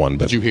 somebody, it's a good one.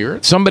 But did you hear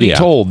it? Somebody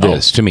told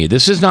this to me.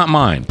 This is not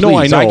mine. Please, no,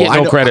 I know. I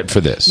get no credit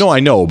for this. No, I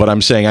know, but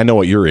I'm saying I know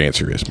what your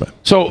answer is. But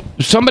so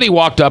somebody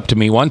walked up to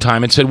me one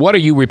time and said, "What are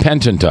you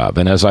repentant of?"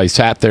 And as I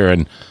sat there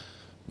and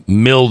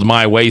milled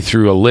my way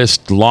through a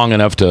list long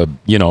enough to,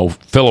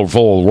 fill a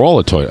full roll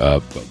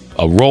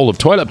of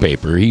toilet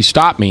paper, he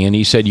stopped me and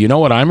he said, "You know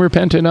what I'm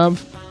repentant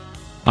of?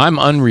 I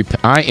am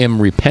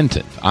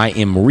repentant. I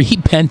am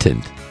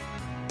repentant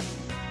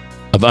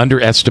of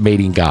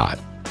underestimating God."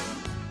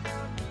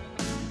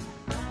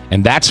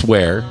 And that's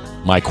where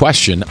my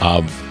question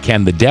of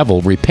can the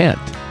devil repent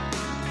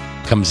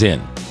comes in.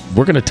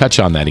 We're going to touch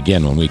on that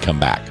again when we come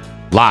back.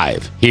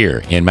 Live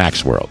here in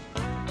Mac's World.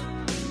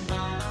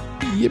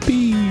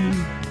 Yippee.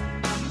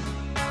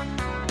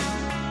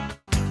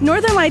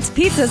 Northern Lights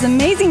Pizza's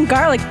amazing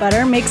garlic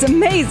butter makes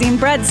amazing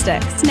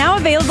breadsticks. Now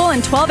available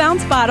in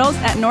 12-ounce bottles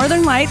at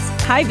Northern Lights,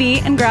 Hy-Vee,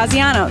 and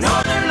Graziano's.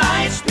 Northern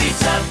Lights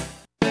Pizza.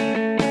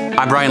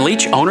 I'm Brian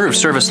Leach, owner of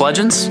Service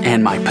Legends,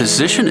 and my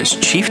position is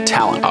Chief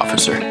Talent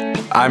Officer.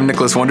 I'm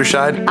Nicholas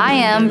Wonderscheid. I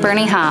am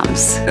Bernie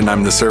Hobbs. And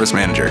I'm the Service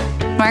Manager.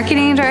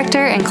 Marketing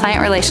Director and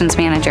Client Relations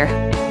Manager.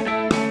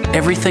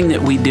 Everything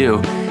that we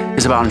do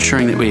is about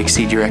ensuring that we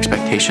exceed your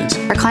expectations.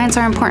 Our clients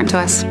are important to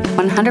us.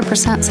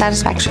 100%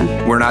 satisfaction.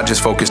 We're not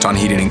just focused on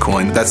heating and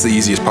cooling. That's the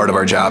easiest part of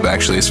our job,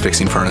 actually, is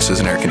fixing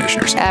furnaces and air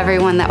conditioners.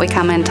 Everyone that we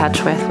come in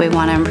touch with, we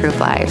want to improve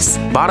lives.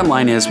 Bottom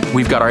line is,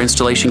 we've got our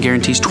installation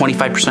guarantees,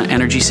 25%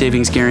 energy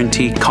savings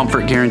guarantee,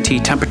 comfort guarantee,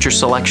 temperature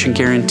selection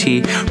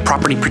guarantee,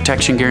 property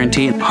protection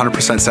guarantee.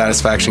 100%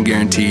 satisfaction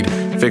guaranteed.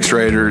 Fixed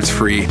rate or it's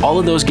free. All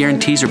of those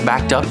guarantees are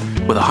backed up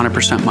with a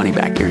 100%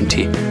 money-back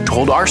guarantee to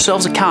hold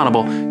ourselves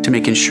accountable to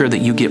making sure that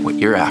you get what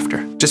you're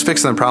after. Just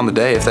fixing the problem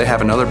today. If they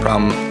have another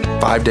problem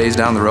 5 days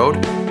down the road,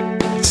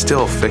 it's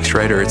still fixed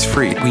right or it's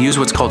free. We use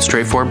what's called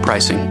straightforward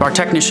pricing. Our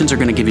technicians are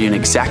going to give you an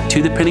exact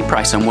to-the-penny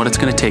price on what it's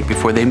going to take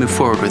before they move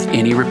forward with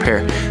any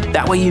repair.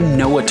 That way you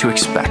know what to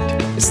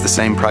expect. It's the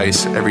same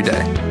price every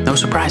day. No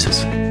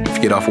surprises. If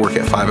you get off work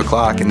at 5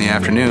 o'clock in the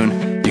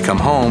afternoon, you come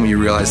home, you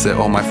realize that,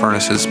 oh, my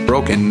furnace is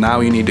broken. Now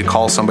you need to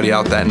call somebody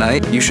out that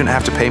night. You shouldn't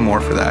have to pay more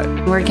for that.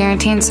 We're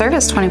guaranteeing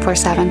service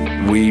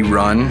 24/7. We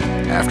run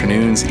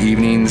afternoons,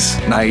 evenings,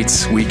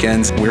 nights,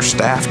 weekends. We're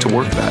staffed to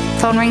work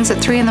that. Phone rings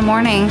at 3 in the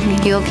morning.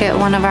 You'll get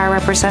one of our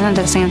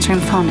representatives answering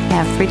the phone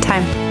every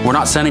time. We're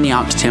not sending you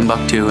out to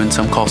Timbuktu in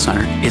some call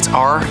center. It's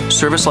our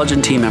Service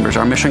Legend team members,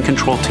 our mission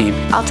control team.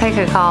 I'll take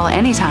a call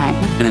anytime.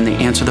 And then they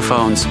answer the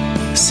phones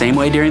the same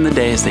way during the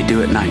day as they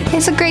do at night.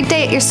 It's a great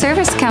day at your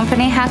service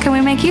company. How can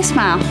we make you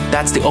smile?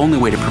 That's the only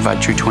way to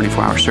provide true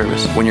 24-hour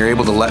service. When you're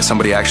able to let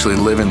somebody actually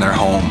live in their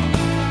home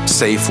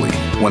safely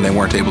when they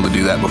weren't able to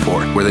do that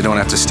before, where they don't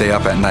have to stay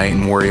up at night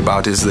and worry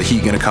about, is the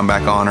heat going to come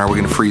back on? Are we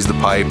going to freeze the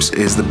pipes?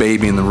 Is the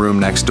baby in the room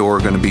next door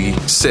going to be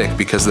sick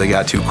because they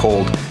got too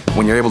cold?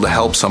 When you're able to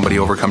help somebody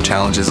overcome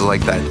challenges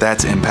like that,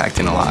 that's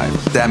impacting a life.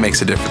 That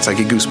makes a difference. I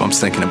get goosebumps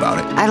thinking about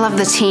it. I love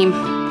the team.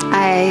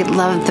 I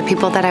love the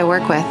people that I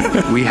work with.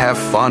 We have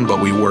fun,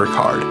 but we work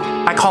hard.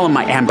 I call them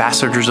my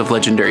ambassadors of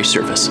legendary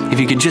service. If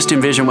you could just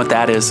envision what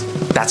that is,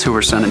 that's who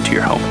we're sending to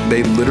your home.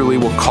 They literally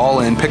will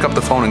call in, pick up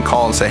the phone and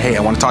call and say, hey, I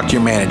want to talk to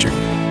your manager.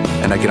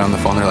 And I get on the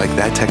phone, they're like,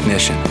 that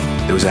technician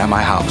that was at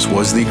my house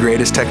was the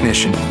greatest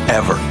technician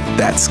ever.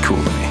 That's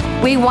cool to me.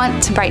 We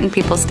want to brighten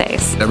people's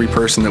days. Every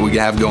person that we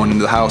have going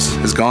into the house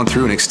has gone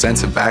through an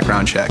extensive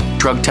background check.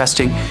 Drug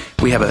testing,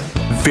 we have a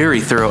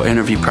very thorough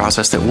interview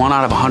process that 1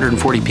 out of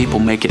 140 people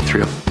make it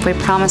through. If we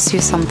promise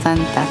you something,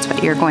 that's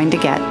what you're going to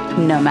get,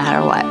 no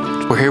matter what.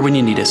 We're here when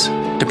you need us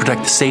to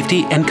protect the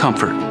safety and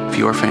comfort of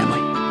your family.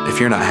 If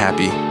you're not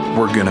happy,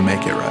 we're going to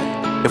make it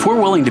right. If we're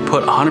willing to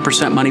put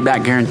 100%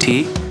 money-back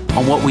guarantee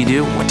on what we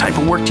do, what type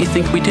of work do you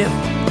think we do?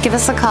 Give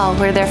us a call.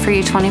 We're there for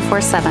you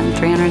 24/7,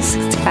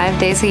 365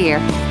 days a year.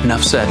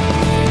 Enough said.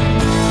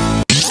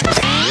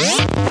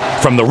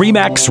 From the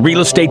RE/MAX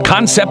Real Estate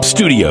Concept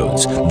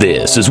Studios,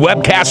 this is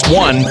Webcast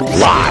One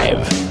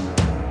Live.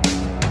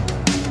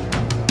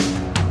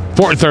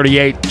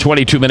 4:38,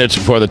 22 minutes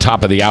before the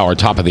top of the hour.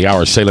 Top of the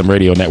hour, Salem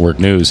Radio Network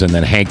News, and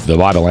then Hank, the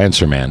Bible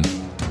Answer Man.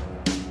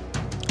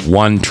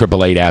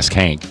 1-888-ASK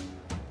Hank.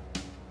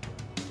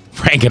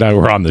 Frank and I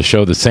were on the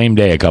show the same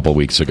day a couple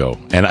weeks ago,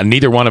 and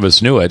neither one of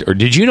us knew it. Or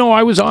did you know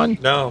I was on?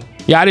 No.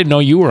 Yeah, I didn't know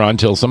you were on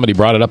until somebody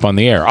brought it up on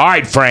the air. All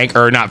right, Frank,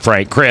 or not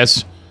Frank,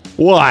 Chris.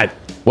 What?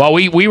 Well,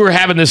 we were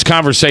having this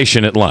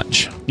conversation at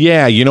lunch.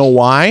 Yeah, you know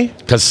why?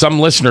 Because some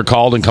listener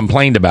called and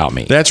complained about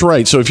me. That's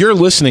right. So if you're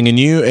listening and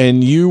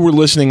you were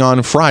listening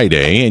on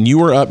Friday and you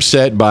were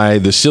upset by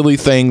the silly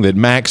thing that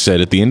Max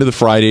said at the end of the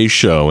Friday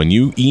show and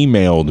you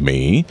emailed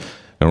me,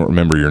 I don't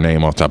remember your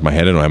name off the top of my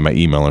head. I don't have my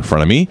email in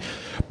front of me,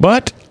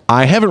 but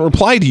I haven't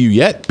replied to you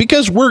yet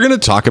because we're going to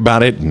talk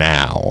about it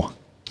now.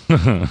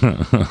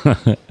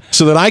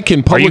 So that I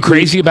can publicly... Are you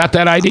crazy about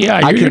that idea?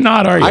 You're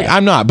not, are you?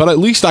 I'm not, but at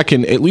least I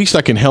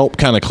can help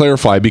kind of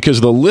clarify because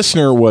the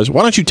listener was...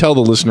 Why don't you tell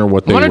the listener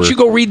what they were... Why don't you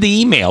go read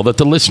the email that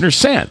the listener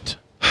sent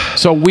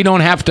so we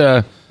don't have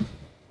to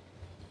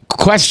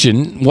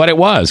question what it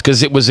was,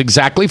 because it was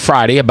exactly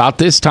Friday about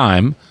this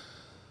time.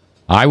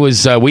 I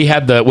was... we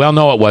had the... Well,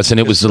 no, it wasn't.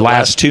 It was the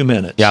last 2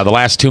 minutes. Yeah, the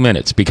last 2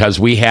 minutes, because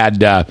we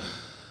had the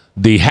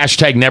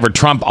hashtag Never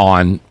Trump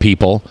on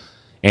people,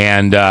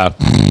 and...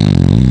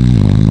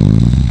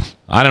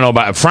 I don't know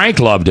about... Frank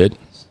loved it.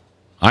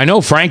 I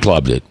know Frank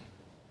loved it.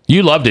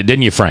 You loved it,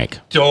 didn't you, Frank?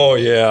 Oh,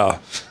 yeah.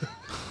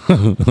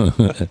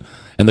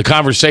 And the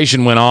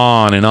conversation went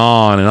on and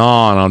on and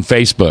on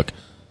Facebook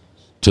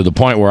to the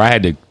point where I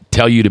had to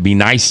tell you to be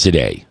nice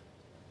today.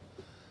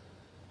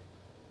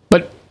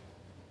 But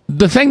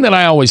the thing that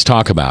I always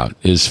talk about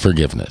is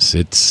forgiveness.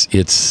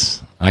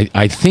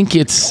 I think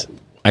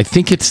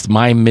it's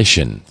my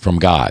mission from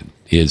God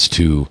is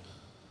to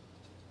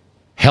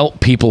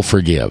help people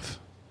forgive.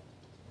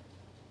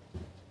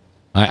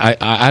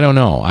 I don't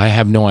know. I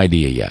have no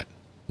idea yet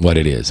what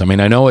it is. I mean,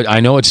 I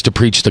know it's to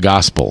preach the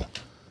gospel,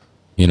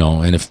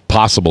 and if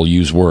possible,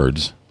 use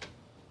words.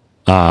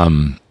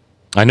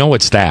 I know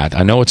it's that.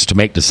 I know it's to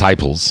make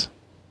disciples.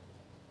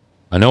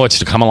 I know it's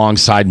to come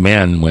alongside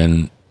men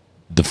when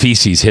the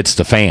feces hits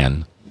the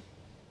fan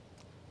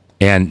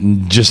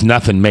and just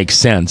nothing makes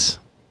sense.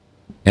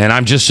 And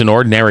I'm just an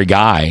ordinary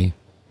guy,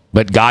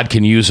 but God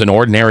can use an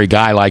ordinary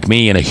guy like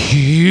me in a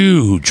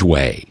huge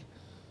way.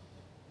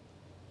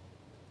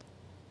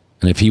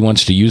 And if he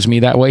wants to use me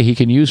that way, he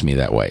can use me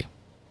that way.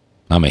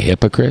 I'm a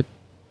hypocrite.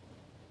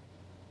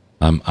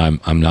 I'm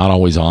not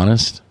always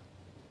honest.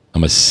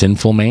 I'm a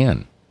sinful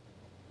man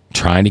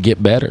trying to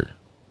get better.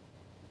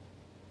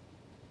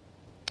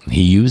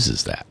 He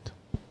uses that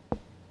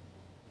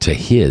to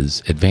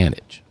his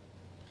advantage.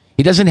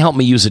 He doesn't help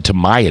me use it to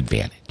my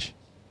advantage.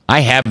 I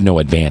have no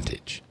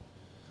advantage.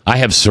 I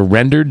have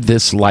surrendered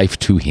this life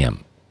to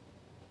him.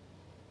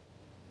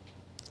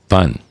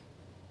 Fun.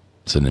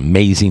 It's an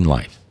amazing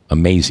life.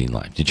 Amazing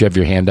life. Did you have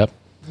your hand up?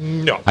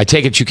 No. I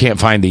take it you can't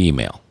find the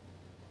email.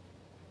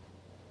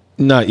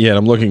 Not yet.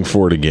 I'm looking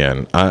for it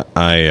again.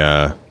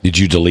 Did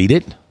you delete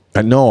it?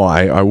 No,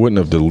 I wouldn't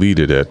have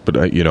deleted it, but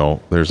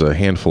there's a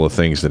handful of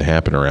things that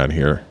happen around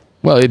here.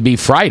 Well, it'd be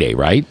Friday,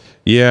 right?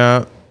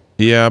 Yeah,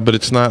 but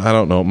it's not. I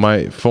don't know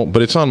my phone,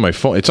 but it's on my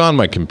phone. It's on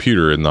my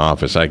computer in the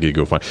office. I could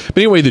go find. But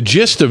anyway, the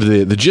gist of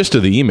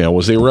the email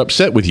was they were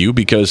upset with you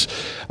because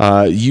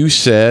you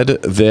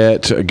said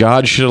that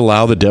God should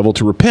allow the devil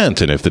to repent,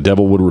 and if the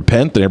devil would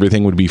repent, then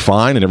everything would be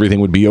fine and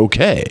everything would be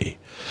okay.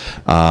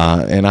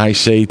 And I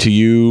say to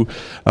you,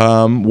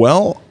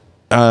 God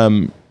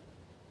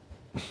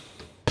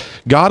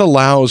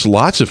allows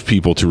lots of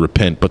people to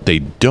repent, but they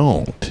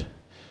don't.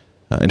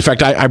 In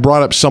fact, I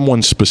brought up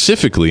someone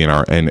specifically in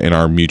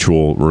our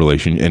mutual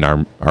relation, in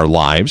our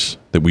lives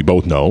that we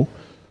both know,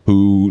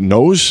 who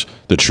knows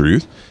the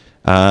truth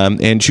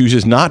and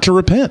chooses not to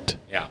repent,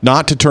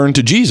 not to turn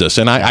to Jesus.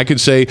 And I could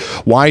say,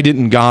 why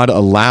didn't God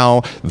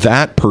allow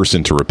that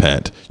person to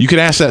repent? You could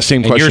ask that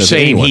same question. You're of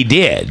saying anyone. he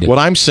did. What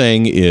I'm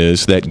saying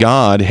is that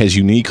God has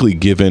uniquely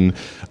given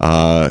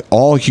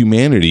all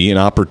humanity an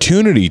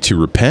opportunity to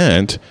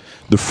repent.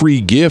 The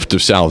free gift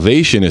of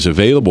salvation is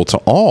available to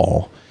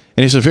all.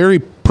 And it's a very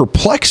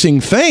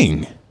perplexing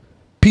thing.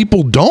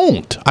 People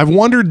don't. I've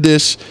wondered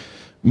this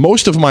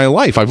most of my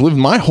life. I've lived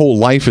my whole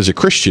life as a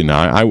Christian.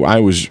 I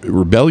was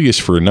rebellious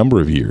for a number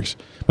of years.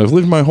 I've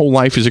lived my whole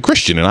life as a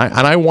Christian. And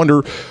I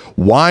wonder,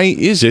 why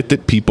is it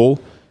that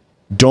people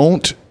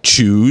don't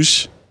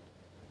choose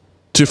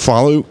to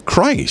follow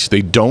Christ?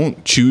 They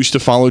don't choose to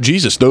follow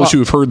Jesus. Those who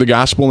have heard the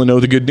gospel and know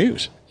the good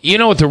news. You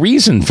know what the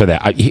reason for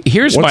that?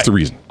 What's the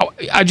reason?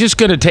 I'm just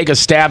going to take a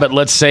stab at,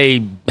 let's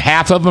say,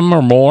 half of them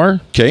or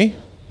more. Okay.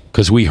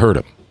 Because we heard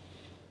them.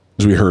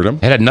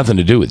 It had nothing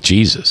to do with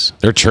Jesus.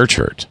 They're church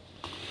hurt.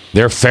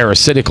 They're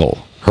pharisaical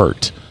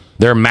hurt.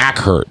 They're Mac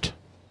hurt.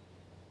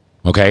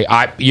 Okay?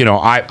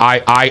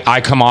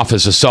 I come off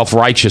as a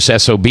self-righteous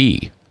SOB.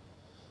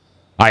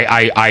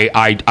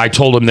 I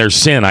told them their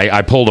sin.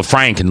 I pulled a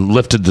Frank and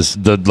lifted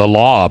the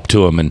law up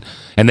to them,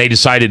 and they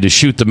decided to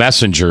shoot the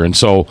messenger, and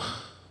so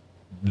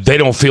they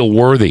don't feel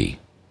worthy.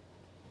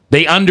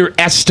 They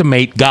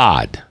underestimate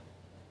God.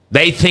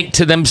 They think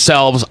to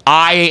themselves,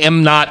 I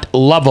am not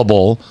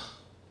lovable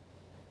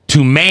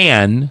to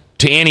man,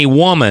 to any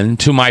woman,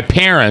 to my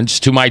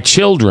parents, to my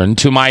children,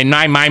 to my.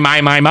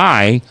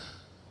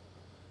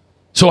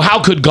 So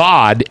how could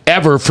God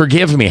ever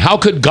forgive me? How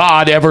could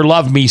God ever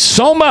love me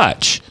so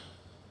much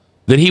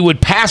that he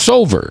would pass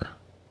over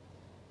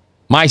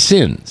my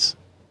sins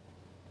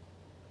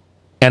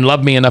and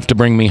love me enough to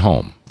bring me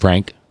home,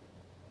 Frank?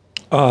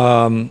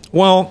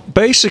 Well,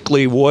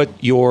 basically what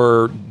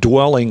you're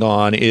dwelling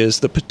on is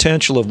the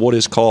potential of what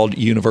is called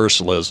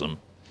universalism.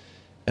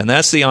 And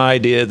that's the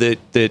idea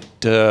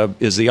that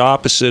is the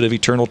opposite of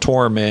eternal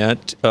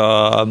torment,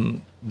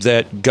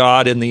 that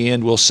God in the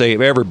end will save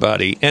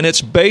everybody. And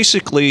it's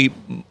basically,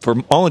 for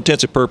all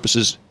intents and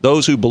purposes,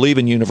 those who believe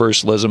in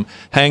universalism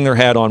hang their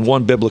hat on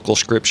one biblical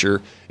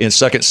scripture in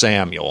 2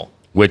 Samuel.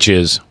 Which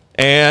is?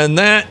 And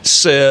that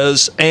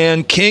says,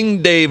 and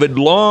King David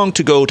longed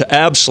to go to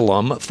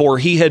Absalom, for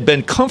he had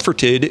been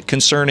comforted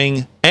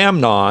concerning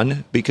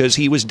Amnon because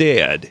he was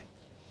dead.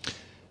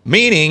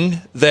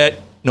 Meaning that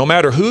no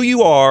matter who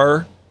you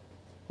are,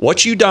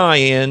 what you die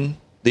in,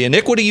 the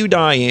iniquity you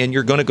die in,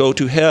 you're going to go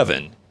to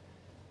heaven.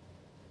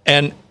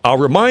 And I'll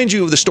remind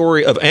you of the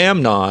story of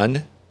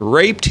Amnon,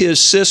 raped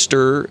Absalom's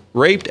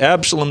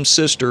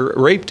sister,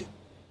 raped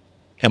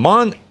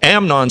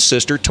Amnon's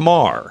sister,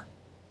 Tamar,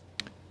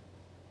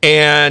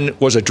 and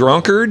was a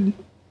drunkard,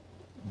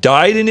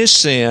 died in his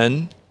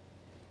sin,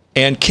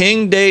 and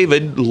King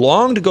David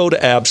longed to go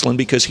to Absalom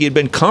because he had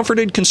been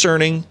comforted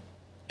concerning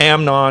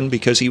Amnon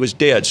because he was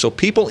dead. So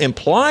people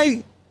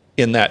imply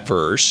in that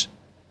verse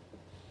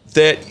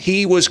that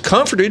he was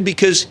comforted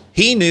because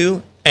he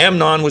knew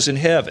Amnon was in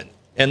heaven.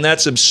 And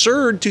that's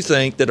absurd to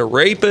think that a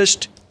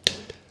rapist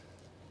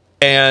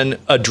and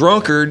a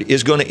drunkard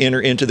is going to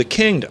enter into the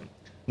kingdom.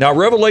 Now,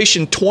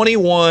 Revelation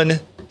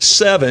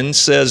 21:7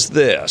 says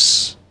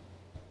this: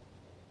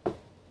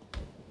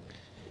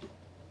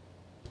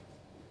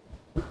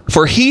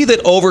 for he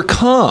that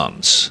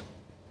overcomes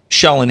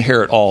shall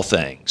inherit all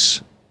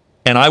things,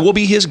 and I will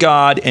be his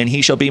God, and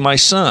he shall be my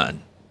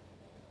son.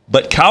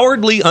 But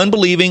cowardly,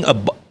 unbelieving,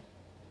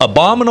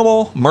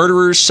 abominable,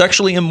 murderers,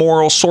 sexually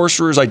immoral,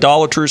 sorcerers,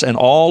 idolaters, and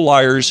all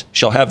liars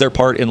shall have their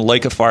part in the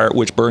lake of fire,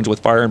 which burns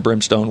with fire and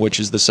brimstone, which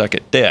is the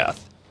second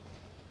death.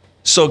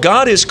 So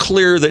God is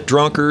clear that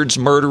drunkards,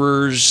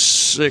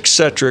 murderers,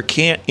 etc.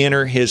 can't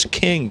enter his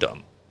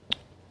kingdom.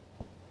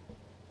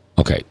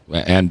 Okay,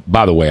 and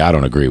by the way, I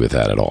don't agree with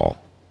that at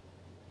all.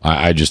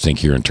 I just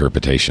think your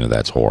interpretation of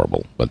that's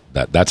horrible, but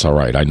that's all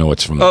right. I know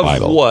it's from the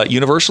Bible. Of what?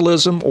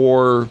 Universalism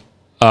or?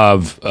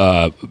 Of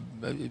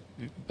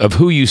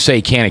who you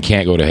say can and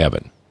can't go to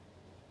heaven.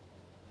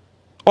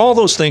 All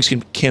those things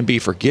can be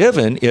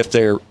forgiven if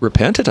they're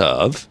repentant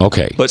of.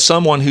 Okay. But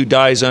someone who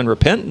dies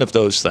unrepentant of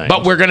those things.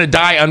 But we're going to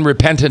die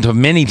unrepentant of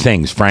many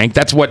things, Frank.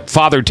 That's what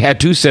Father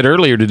Tattoo said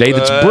earlier today.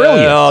 That's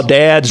brilliant. Oh,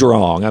 Dad's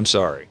wrong. I'm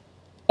sorry.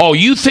 Oh,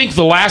 you think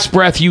the last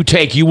breath you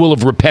take, you will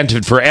have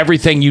repented for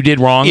everything you did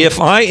wrong? If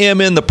I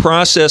am in the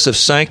process of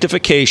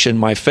sanctification,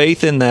 my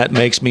faith in that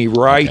makes me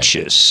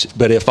righteous. Okay.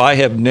 But if I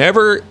have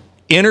never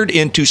entered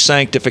into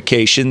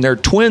sanctification, they're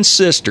twin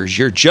sisters.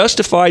 You're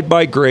justified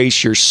by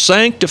grace. You're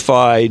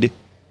sanctified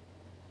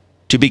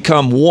to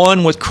become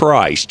one with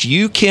Christ.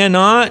 You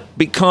cannot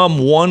become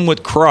one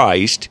with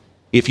Christ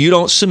if you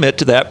don't submit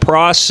to that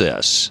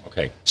process.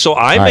 Okay. So All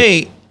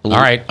right.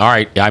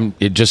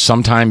 It just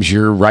sometimes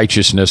your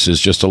righteousness is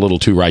just a little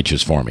too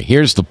righteous for me.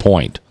 Here's the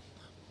point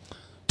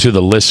to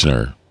the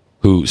listener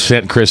who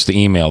sent Chris the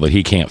email that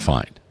he can't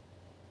find.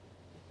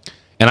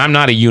 And I'm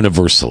not a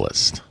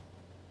universalist.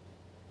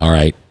 All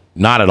right,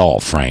 not at all,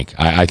 Frank.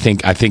 I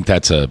think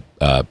that's a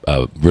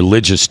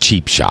religious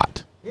cheap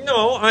shot.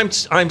 No, I'm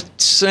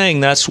saying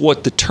that's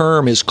what the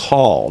term is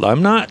called.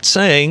 I'm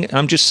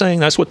just saying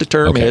that's what the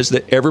term is,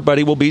 that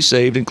everybody will be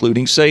saved,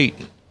 including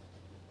Satan.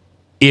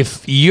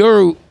 If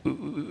you're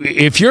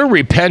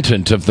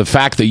repentant of the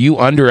fact that you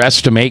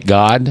underestimate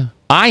God,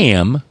 I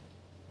am.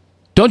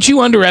 Don't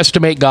you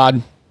underestimate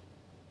God?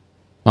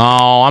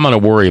 Oh, I'm going to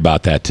worry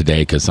about that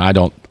today because I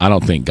don't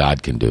think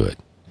God can do it.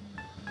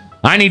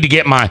 I need to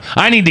get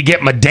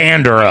my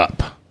dander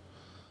up.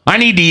 I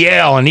need to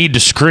yell. I need to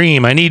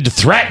scream. I need to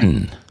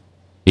threaten.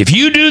 If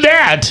you do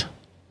that,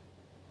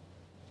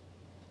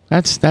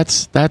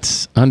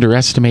 that's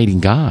underestimating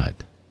God.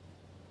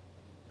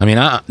 I mean,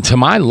 to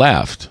my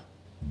left,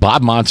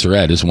 Bob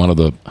Montserrat is one of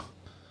the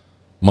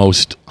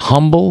most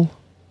humble,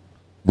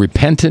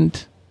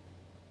 repentant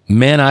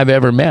men I've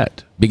ever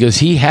met because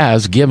he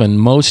has given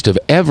most of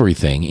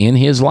everything in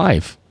his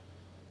life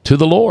to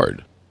the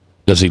Lord.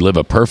 Does he live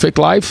a perfect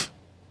life?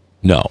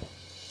 No.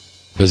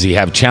 Does he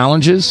have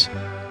challenges?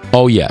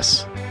 Oh,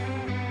 yes.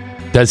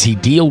 Does he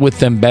deal with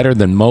them better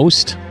than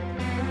most?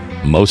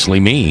 Mostly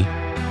me.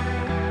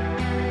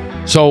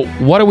 So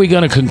what are we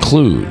going to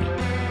conclude?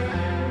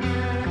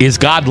 Is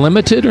God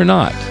limited or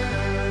not?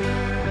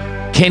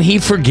 Can he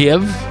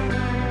forgive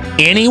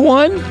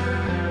anyone?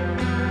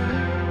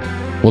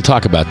 We'll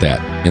talk about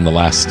that in the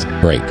last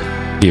break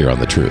here on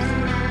The Truth.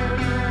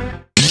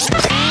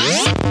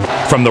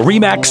 From the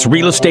RE/MAX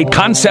Real Estate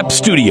Concept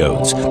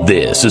Studios,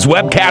 this is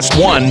Webcast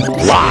One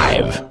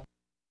Live.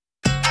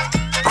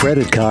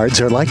 Credit cards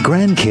are like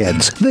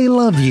grandkids. They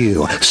love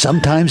you,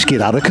 sometimes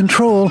get out of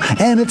control,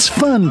 and it's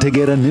fun to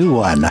get a new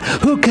one.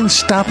 Who can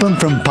stop them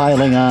from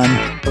piling on?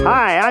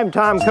 Hi, I'm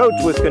Tom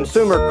Coates with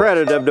Consumer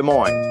Credit of Des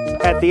Moines.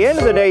 At the end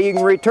of the day, you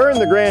can return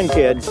the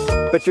grandkids,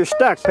 but you're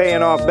stuck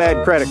paying off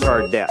bad credit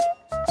card debt.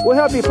 We'll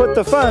help you put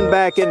the fun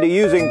back into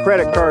using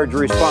credit cards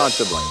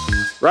responsibly.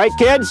 Right,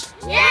 kids?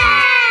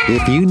 Yeah!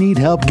 If you need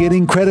help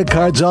getting credit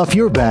cards off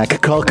your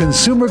back, call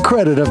Consumer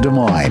Credit of Des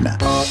Moines.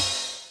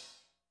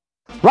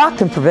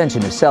 Rockton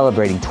Prevention is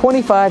celebrating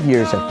 25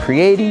 years of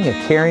creating a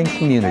caring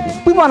community.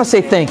 We want to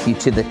say thank you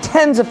to the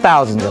tens of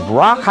thousands of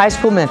Rock High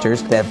School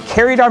mentors that have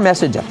carried our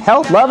message of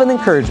health, love, and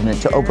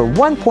encouragement to over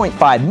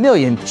 1.5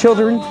 million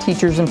children,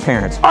 teachers, and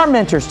parents. Our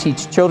mentors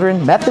teach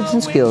children methods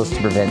and skills to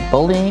prevent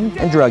bullying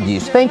and drug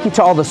use. Thank you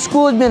to all the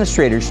school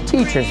administrators,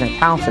 teachers, and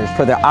counselors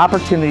for their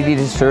opportunity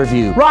to serve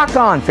you. Rock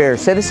on, fair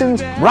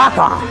citizens. Rock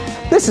on.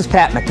 This is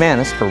Pat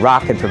McManus for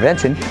Rockton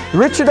Prevention, the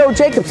Richard O.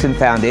 Jacobson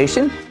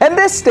Foundation, and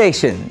this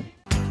station.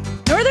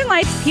 Northern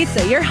Lights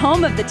Pizza, your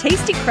home of the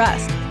tasty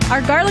crust.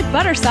 Our garlic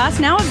butter sauce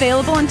now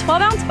available in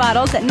 12-ounce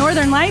bottles at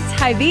Northern Lights,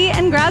 Hy-Vee,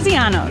 and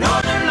Graziano's.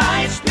 Northern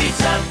Lights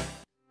Pizza.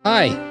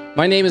 Hi,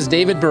 my name is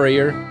David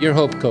Burrier, your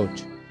Hope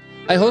Coach.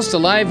 I host a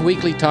live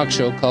weekly talk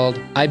show called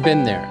I've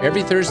Been There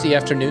every Thursday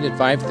afternoon at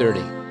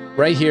 5:30,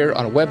 right here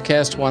on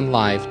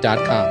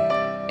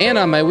webcast1live.com, and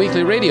on my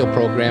weekly radio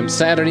program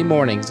Saturday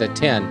mornings at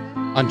 10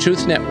 on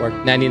Truth Network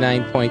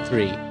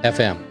 99.3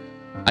 FM.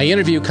 I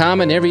interview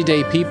common,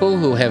 everyday people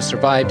who have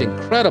survived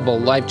incredible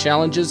life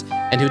challenges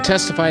and who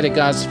testify to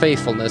God's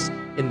faithfulness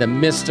in the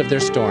midst of their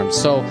storms.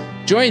 So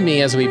join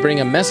me as we bring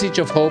a message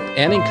of hope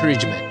and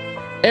encouragement.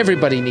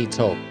 Everybody needs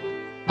hope.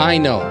 I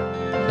know,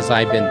 because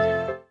I've been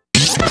there.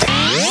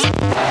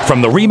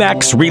 From the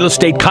RE/MAX Real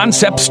Estate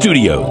Concept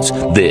Studios,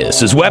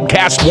 this is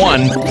Webcast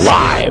One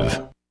Live.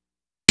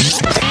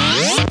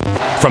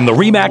 From the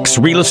RE/MAX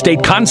Real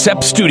Estate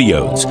Concept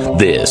Studios,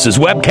 this is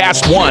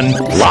Webcast One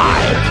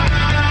Live.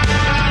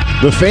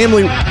 The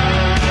family...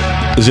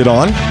 Is it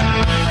on?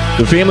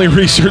 The Family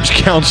Research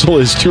Council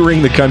is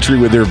touring the country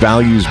with their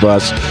values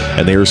bus,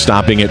 and they are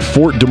stopping at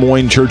Fort Des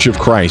Moines Church of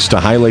Christ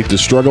to highlight the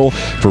struggle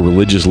for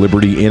religious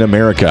liberty in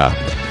America.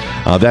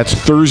 That's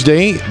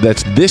Thursday.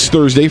 That's this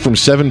Thursday from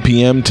 7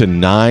 p.m. to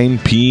 9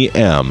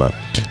 p.m.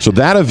 So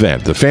that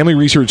event, the Family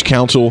Research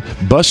Council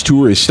bus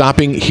tour, is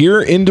stopping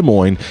here in Des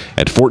Moines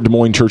at Fort Des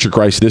Moines Church of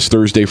Christ this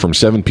Thursday from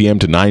 7 p.m.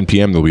 to 9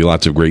 p.m. There'll be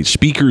lots of great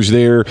speakers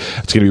there.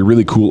 It's going to be a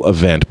really cool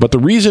event. But the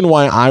reason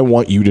why I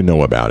want you to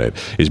know about it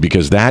is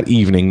because that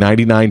evening,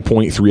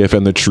 99.3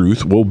 FM The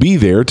Truth will be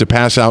there to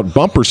pass out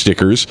bumper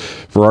stickers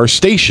for our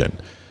station.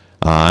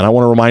 And I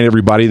want to remind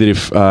everybody that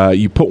if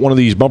you put one of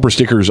these bumper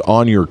stickers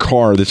on your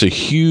car, that's a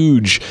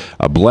huge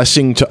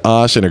blessing to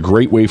us and a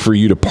great way for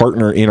you to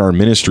partner in our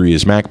ministry,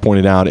 as Mac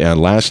pointed out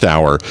last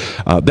hour.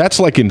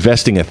 That's like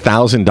investing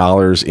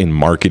 $1,000 in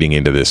marketing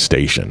into this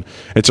station.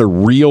 It's a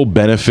real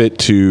benefit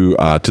to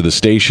the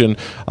station.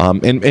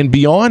 And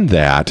beyond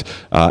that,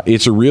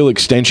 it's a real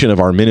extension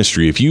of our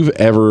ministry. If you've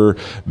ever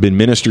been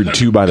ministered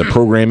to by the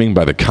programming,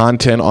 by the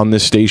content on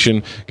this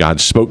station, God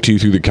spoke to you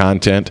through the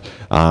content,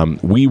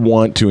 we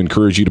want to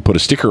encourage you to put a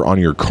sticker on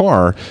your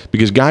car,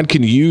 because God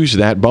can use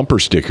that bumper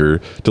sticker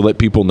to let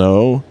people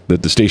know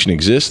that the station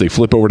exists. They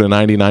flip over to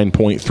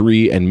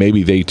 99.3 and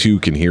maybe they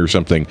too can hear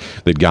something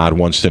that God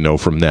wants to know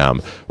from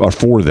them or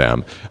for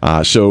them.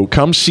 So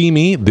come see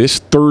me this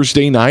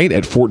Thursday night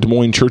at Fort Des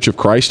Moines Church of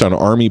Christ on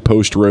Army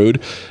Post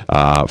Road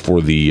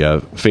for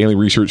the Family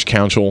Research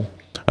Council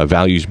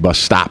Values Bus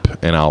Stop,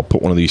 and I'll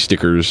put one of these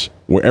stickers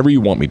wherever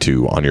you want me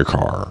to on your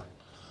car.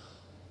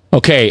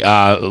 Okay,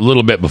 a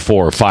little bit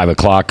before 5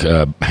 o'clock,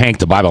 Hank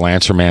the Bible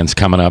Answer Man's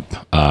coming up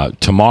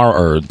tomorrow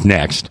or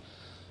next.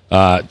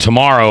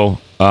 Tomorrow,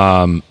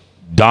 Don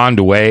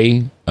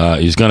DeWay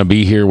is going to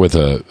be here with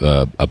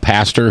a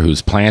pastor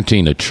who's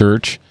planting a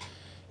church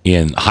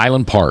in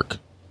Highland Park.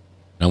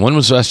 Now, when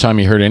was the last time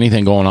you heard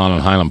anything going on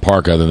in Highland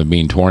Park other than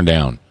being torn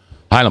down?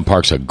 Highland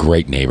Park's a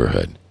great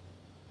neighborhood.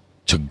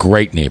 It's a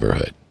great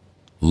neighborhood.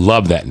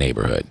 Love that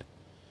neighborhood.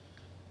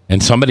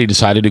 And somebody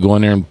decided to go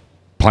in there and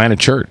plant a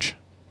church.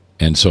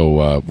 And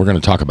so we're going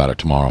to talk about it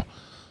tomorrow.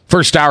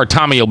 First hour,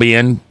 Tommy will be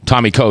in.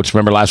 Tommy Coates.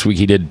 Remember last week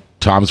he did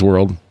Tom's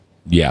World?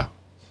 Yeah.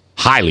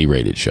 Highly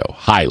rated show.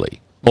 Highly.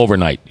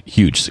 Overnight,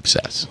 huge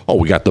success. Oh,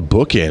 we got the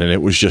book in, and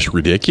it was just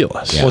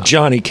ridiculous. Yeah. Well,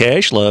 Johnny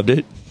Cash loved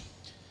it.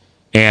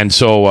 And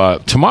so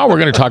tomorrow we're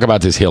going to talk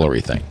about this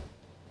Hillary thing.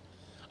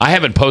 I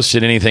haven't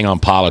posted anything on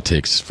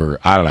politics for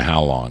I don't know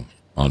how long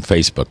on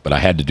Facebook, but I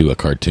had to do a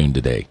cartoon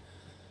today.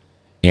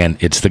 And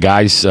it's the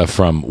guys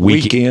from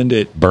Weekend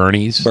at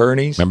Bernie's.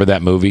 Remember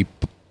that movie,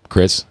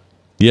 Chris?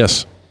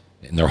 Yes.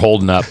 And they're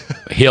holding up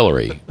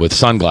Hillary with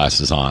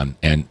sunglasses on,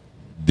 and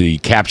the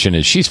caption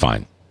is, "She's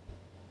fine.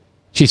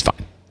 She's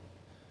fine."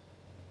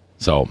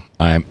 So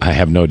I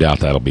have no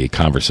doubt that'll be a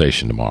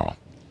conversation tomorrow.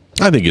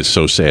 I think it's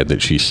so sad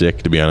that she's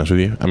sick, to be honest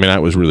with you. I mean, I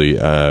was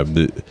really...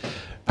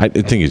 I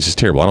think it's just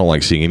terrible. I don't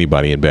like seeing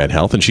anybody in bad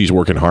health, and she's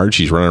working hard.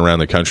 She's running around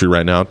the country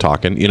right now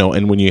talking,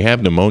 and when you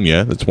have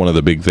pneumonia, that's one of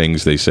the big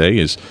things they say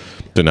is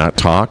to not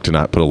talk, to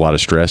not put a lot of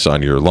stress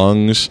on your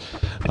lungs.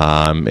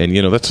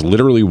 And that's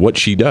literally what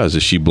she does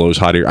is she blows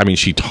hot air. I mean,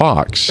 she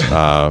talks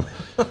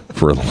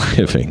for a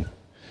living.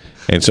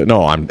 And so,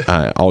 no, I'm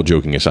all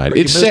joking aside.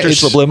 It's sad.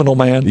 Mr. Subliminal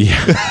Man.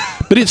 Yeah.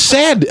 But it's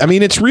sad. I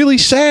mean, it's really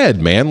sad,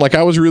 man. Like,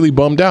 I was really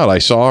bummed out. I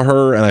saw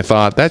her, and I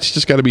thought, that's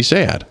just got to be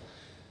sad.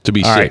 To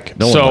be All sick. Right.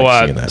 No one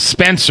likes seeing that.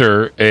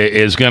 Spencer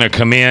is going to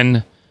come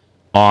in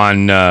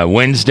on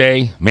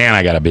Wednesday. Man,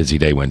 I got a busy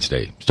day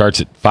Wednesday. Starts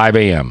at 5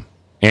 a.m.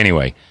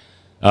 Anyway,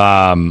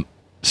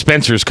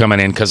 Spencer's coming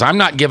in because I'm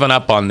not giving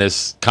up on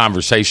this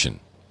conversation.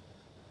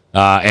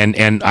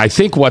 And I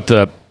think what?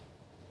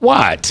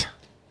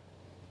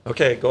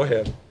 Okay, go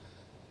ahead.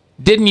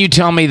 Didn't you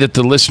tell me that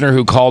the listener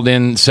who called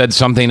in said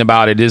something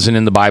about it isn't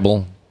in the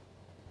Bible?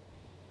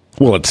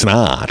 Well, it's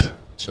not.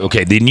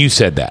 Okay, then you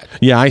said that.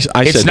 Yeah, I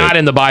said it's not that.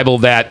 in the Bible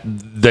that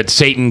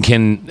Satan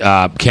can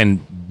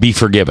be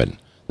forgiven,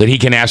 that he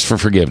can ask for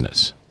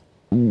forgiveness.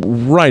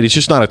 Right, it's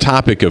just not a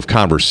topic of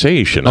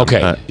conversation.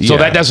 Okay, so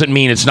that doesn't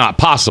mean it's not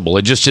possible.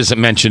 It just isn't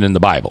mentioned in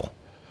the Bible.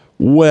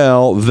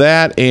 Well,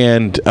 that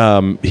and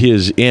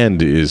his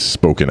end is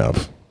spoken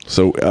of.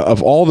 So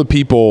of all the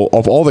people,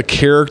 of all the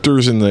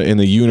characters in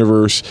the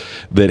universe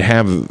that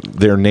have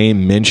their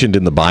name mentioned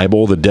in the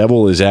Bible, the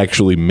devil is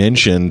actually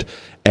mentioned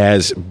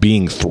as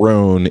being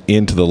thrown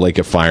into the lake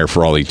of fire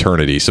for all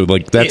eternity. So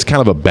like that's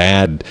kind of a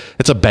bad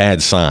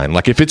sign.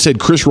 Like if it said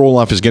Chris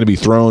Roloff is going to be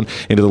thrown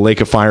into the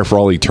lake of fire for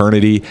all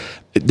eternity,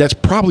 that's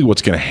probably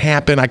what's going to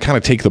happen. I kind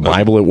of take the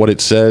Bible at what it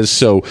says,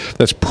 so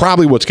that's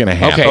probably what's going to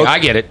happen. Okay, I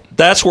get it.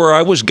 That's where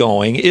I was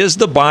going. Is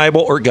the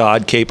Bible or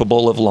God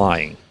capable of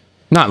lying?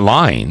 Not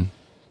lying.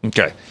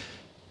 Okay.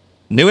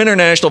 New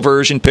International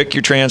Version, pick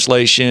your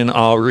translation,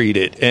 I'll read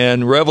it.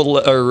 And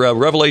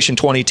Revelation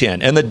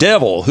 20:10. And the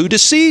devil who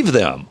deceived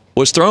them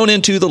was thrown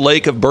into the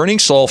lake of burning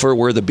sulfur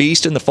where the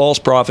beast and the false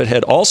prophet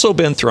had also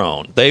been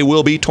thrown. They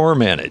will be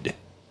tormented.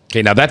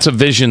 Okay, now that's a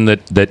vision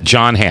that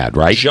John had,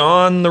 right?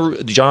 John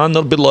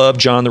the beloved,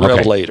 John the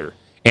Revelator.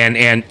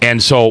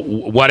 And so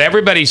what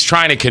everybody's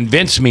trying to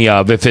convince me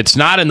of, if it's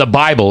not in the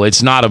Bible,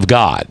 it's not of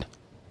God.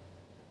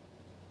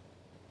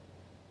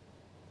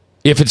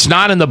 If it's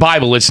not in the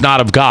Bible, it's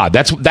not of God.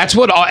 That's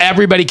what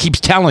everybody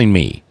keeps telling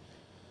me.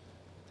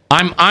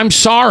 I'm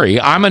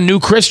sorry. I'm a new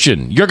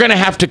Christian. You're going to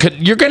have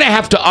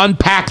to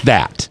unpack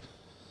that.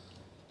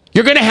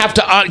 You're going to have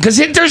to, because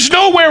there's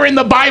nowhere in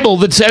the Bible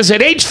that says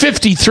at age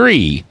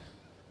 53,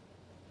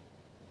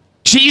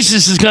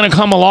 Jesus is going to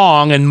come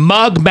along and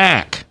mug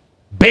Mac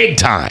big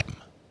time.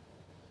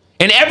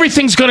 And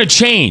everything's going to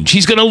change.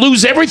 He's going to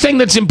lose everything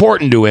that's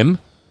important to him.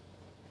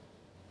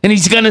 And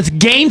he's going to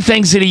gain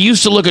things that he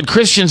used to look at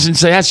Christians and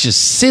say, that's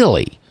just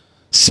silly.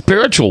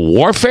 Spiritual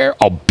warfare?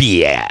 Oh,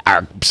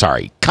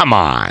 sorry. Come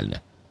on.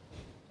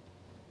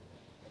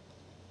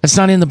 It's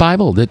not in the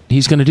Bible that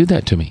he's going to do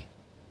that to me.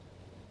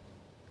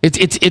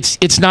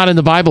 It's not in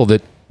the Bible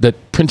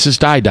that Princess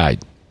Di died.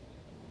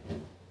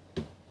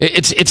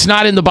 It's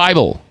not in the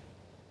Bible.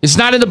 It's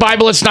not in the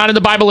Bible. It's not in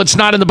the Bible. It's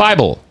not in the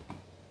Bible.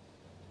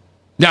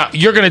 Now,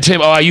 you're going to tell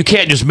me, oh, you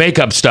can't just make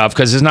up stuff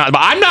because it's not.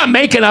 I'm not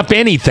making up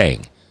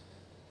anything.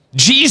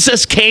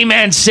 Jesus came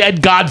and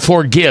said God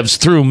forgives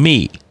through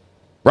me.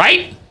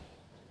 Right?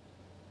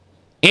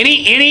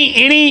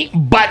 Any,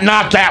 but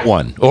not that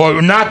one.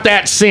 Or not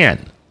that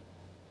sin.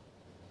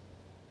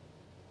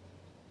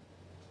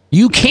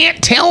 You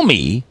can't tell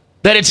me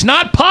that it's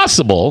not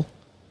possible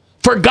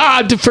for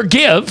God to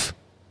forgive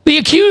the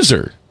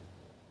accuser.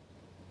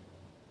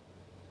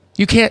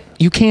 You can't.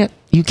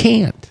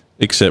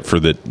 Except for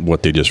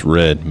what they just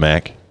read,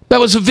 Mac. That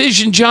was a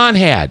vision John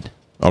had.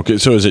 Okay,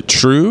 so is it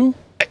true?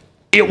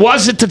 It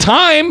was at the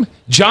time.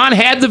 John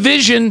had the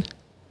vision.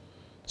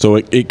 So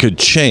it could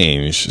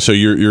change. So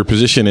your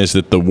position is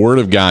that the Word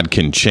of God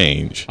can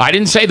change. I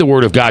didn't say the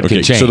Word of God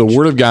can change. So the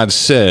Word of God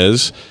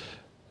says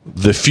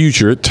the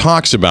future. It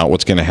talks about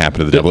what's going to happen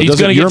to the devil. He's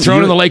going to get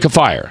thrown in the lake of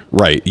fire.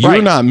 Right.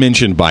 You're not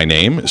mentioned by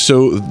name,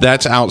 so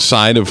that's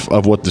outside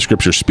of what the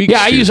Scripture speaks to.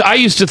 Yeah, I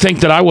used to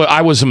think that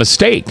I was a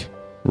mistake.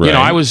 Right. You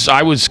know,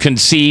 I was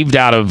conceived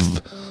out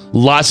of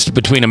lust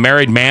between a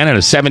married man and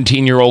a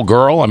 17-year-old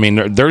girl. I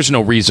mean, there's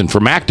no reason for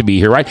Mac to be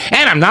here, right?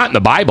 And I'm not in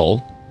the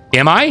Bible.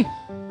 Am I?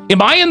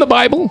 Am I in the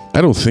Bible?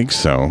 I don't think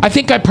so. I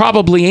think I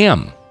probably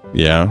am.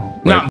 Yeah.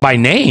 Right. Not by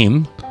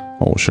name.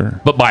 Oh,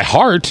 sure. But by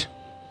heart,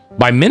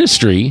 by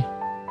ministry.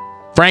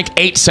 Frank,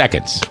 8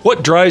 seconds.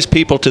 What drives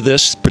people to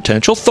this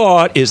potential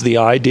thought is the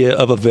idea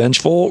of a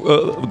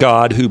vengeful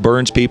God who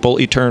burns people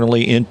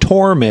eternally in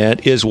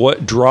torment is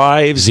what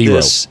drives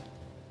this.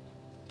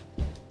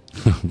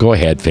 Go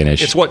ahead,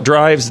 finish. It's what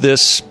drives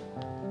this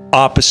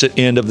opposite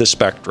end of the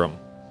spectrum.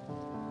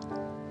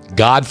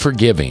 God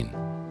forgiving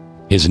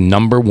his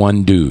number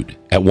one dude.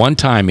 At one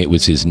time, it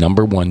was his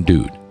number one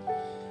dude.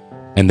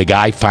 And the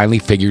guy finally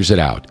figures it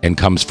out and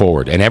comes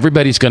forward. And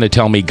everybody's going to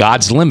tell me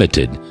God's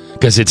limited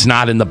because it's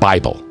not in the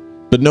Bible.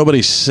 But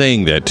nobody's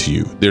saying that to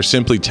you. They're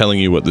simply telling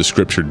you what the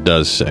Scripture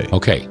does say.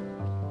 Okay.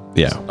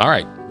 Yeah. All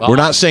right. Well, we're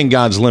not saying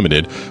God's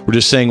limited. We're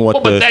just saying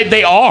what but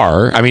they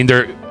are. I mean,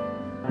 they're...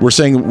 We're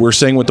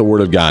saying what the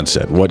Word of God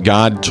said. What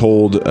God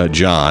told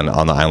John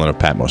on the island of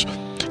Patmos.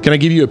 Can I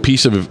give you a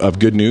piece of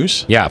good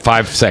news? Yeah,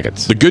 5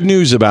 seconds. The good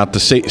news about the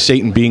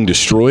Satan being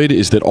destroyed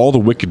is that all the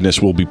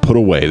wickedness will be put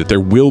away, that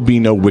there will be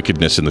no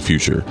wickedness in the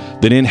future,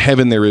 that in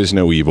heaven there is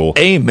no evil.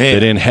 Amen.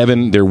 That in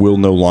heaven there will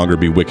no longer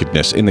be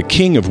wickedness. And the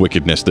king of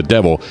wickedness, the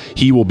devil,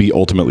 he will be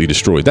ultimately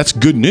destroyed. That's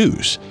good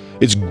news.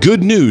 It's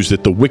good news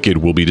that the wicked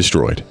will be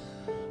destroyed.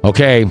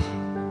 Okay,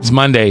 it's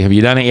Monday. Have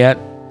you done it yet?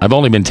 I've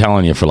only been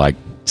telling you for like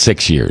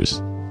 6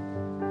 years.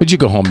 Would you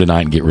go home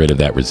tonight and get rid of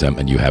that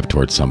resentment you have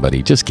towards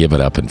somebody? Just give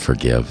it up and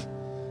forgive.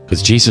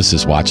 Because Jesus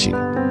is watching,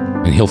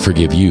 and he'll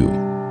forgive you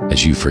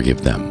as you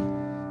forgive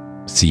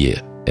them. See you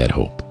at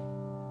Hope.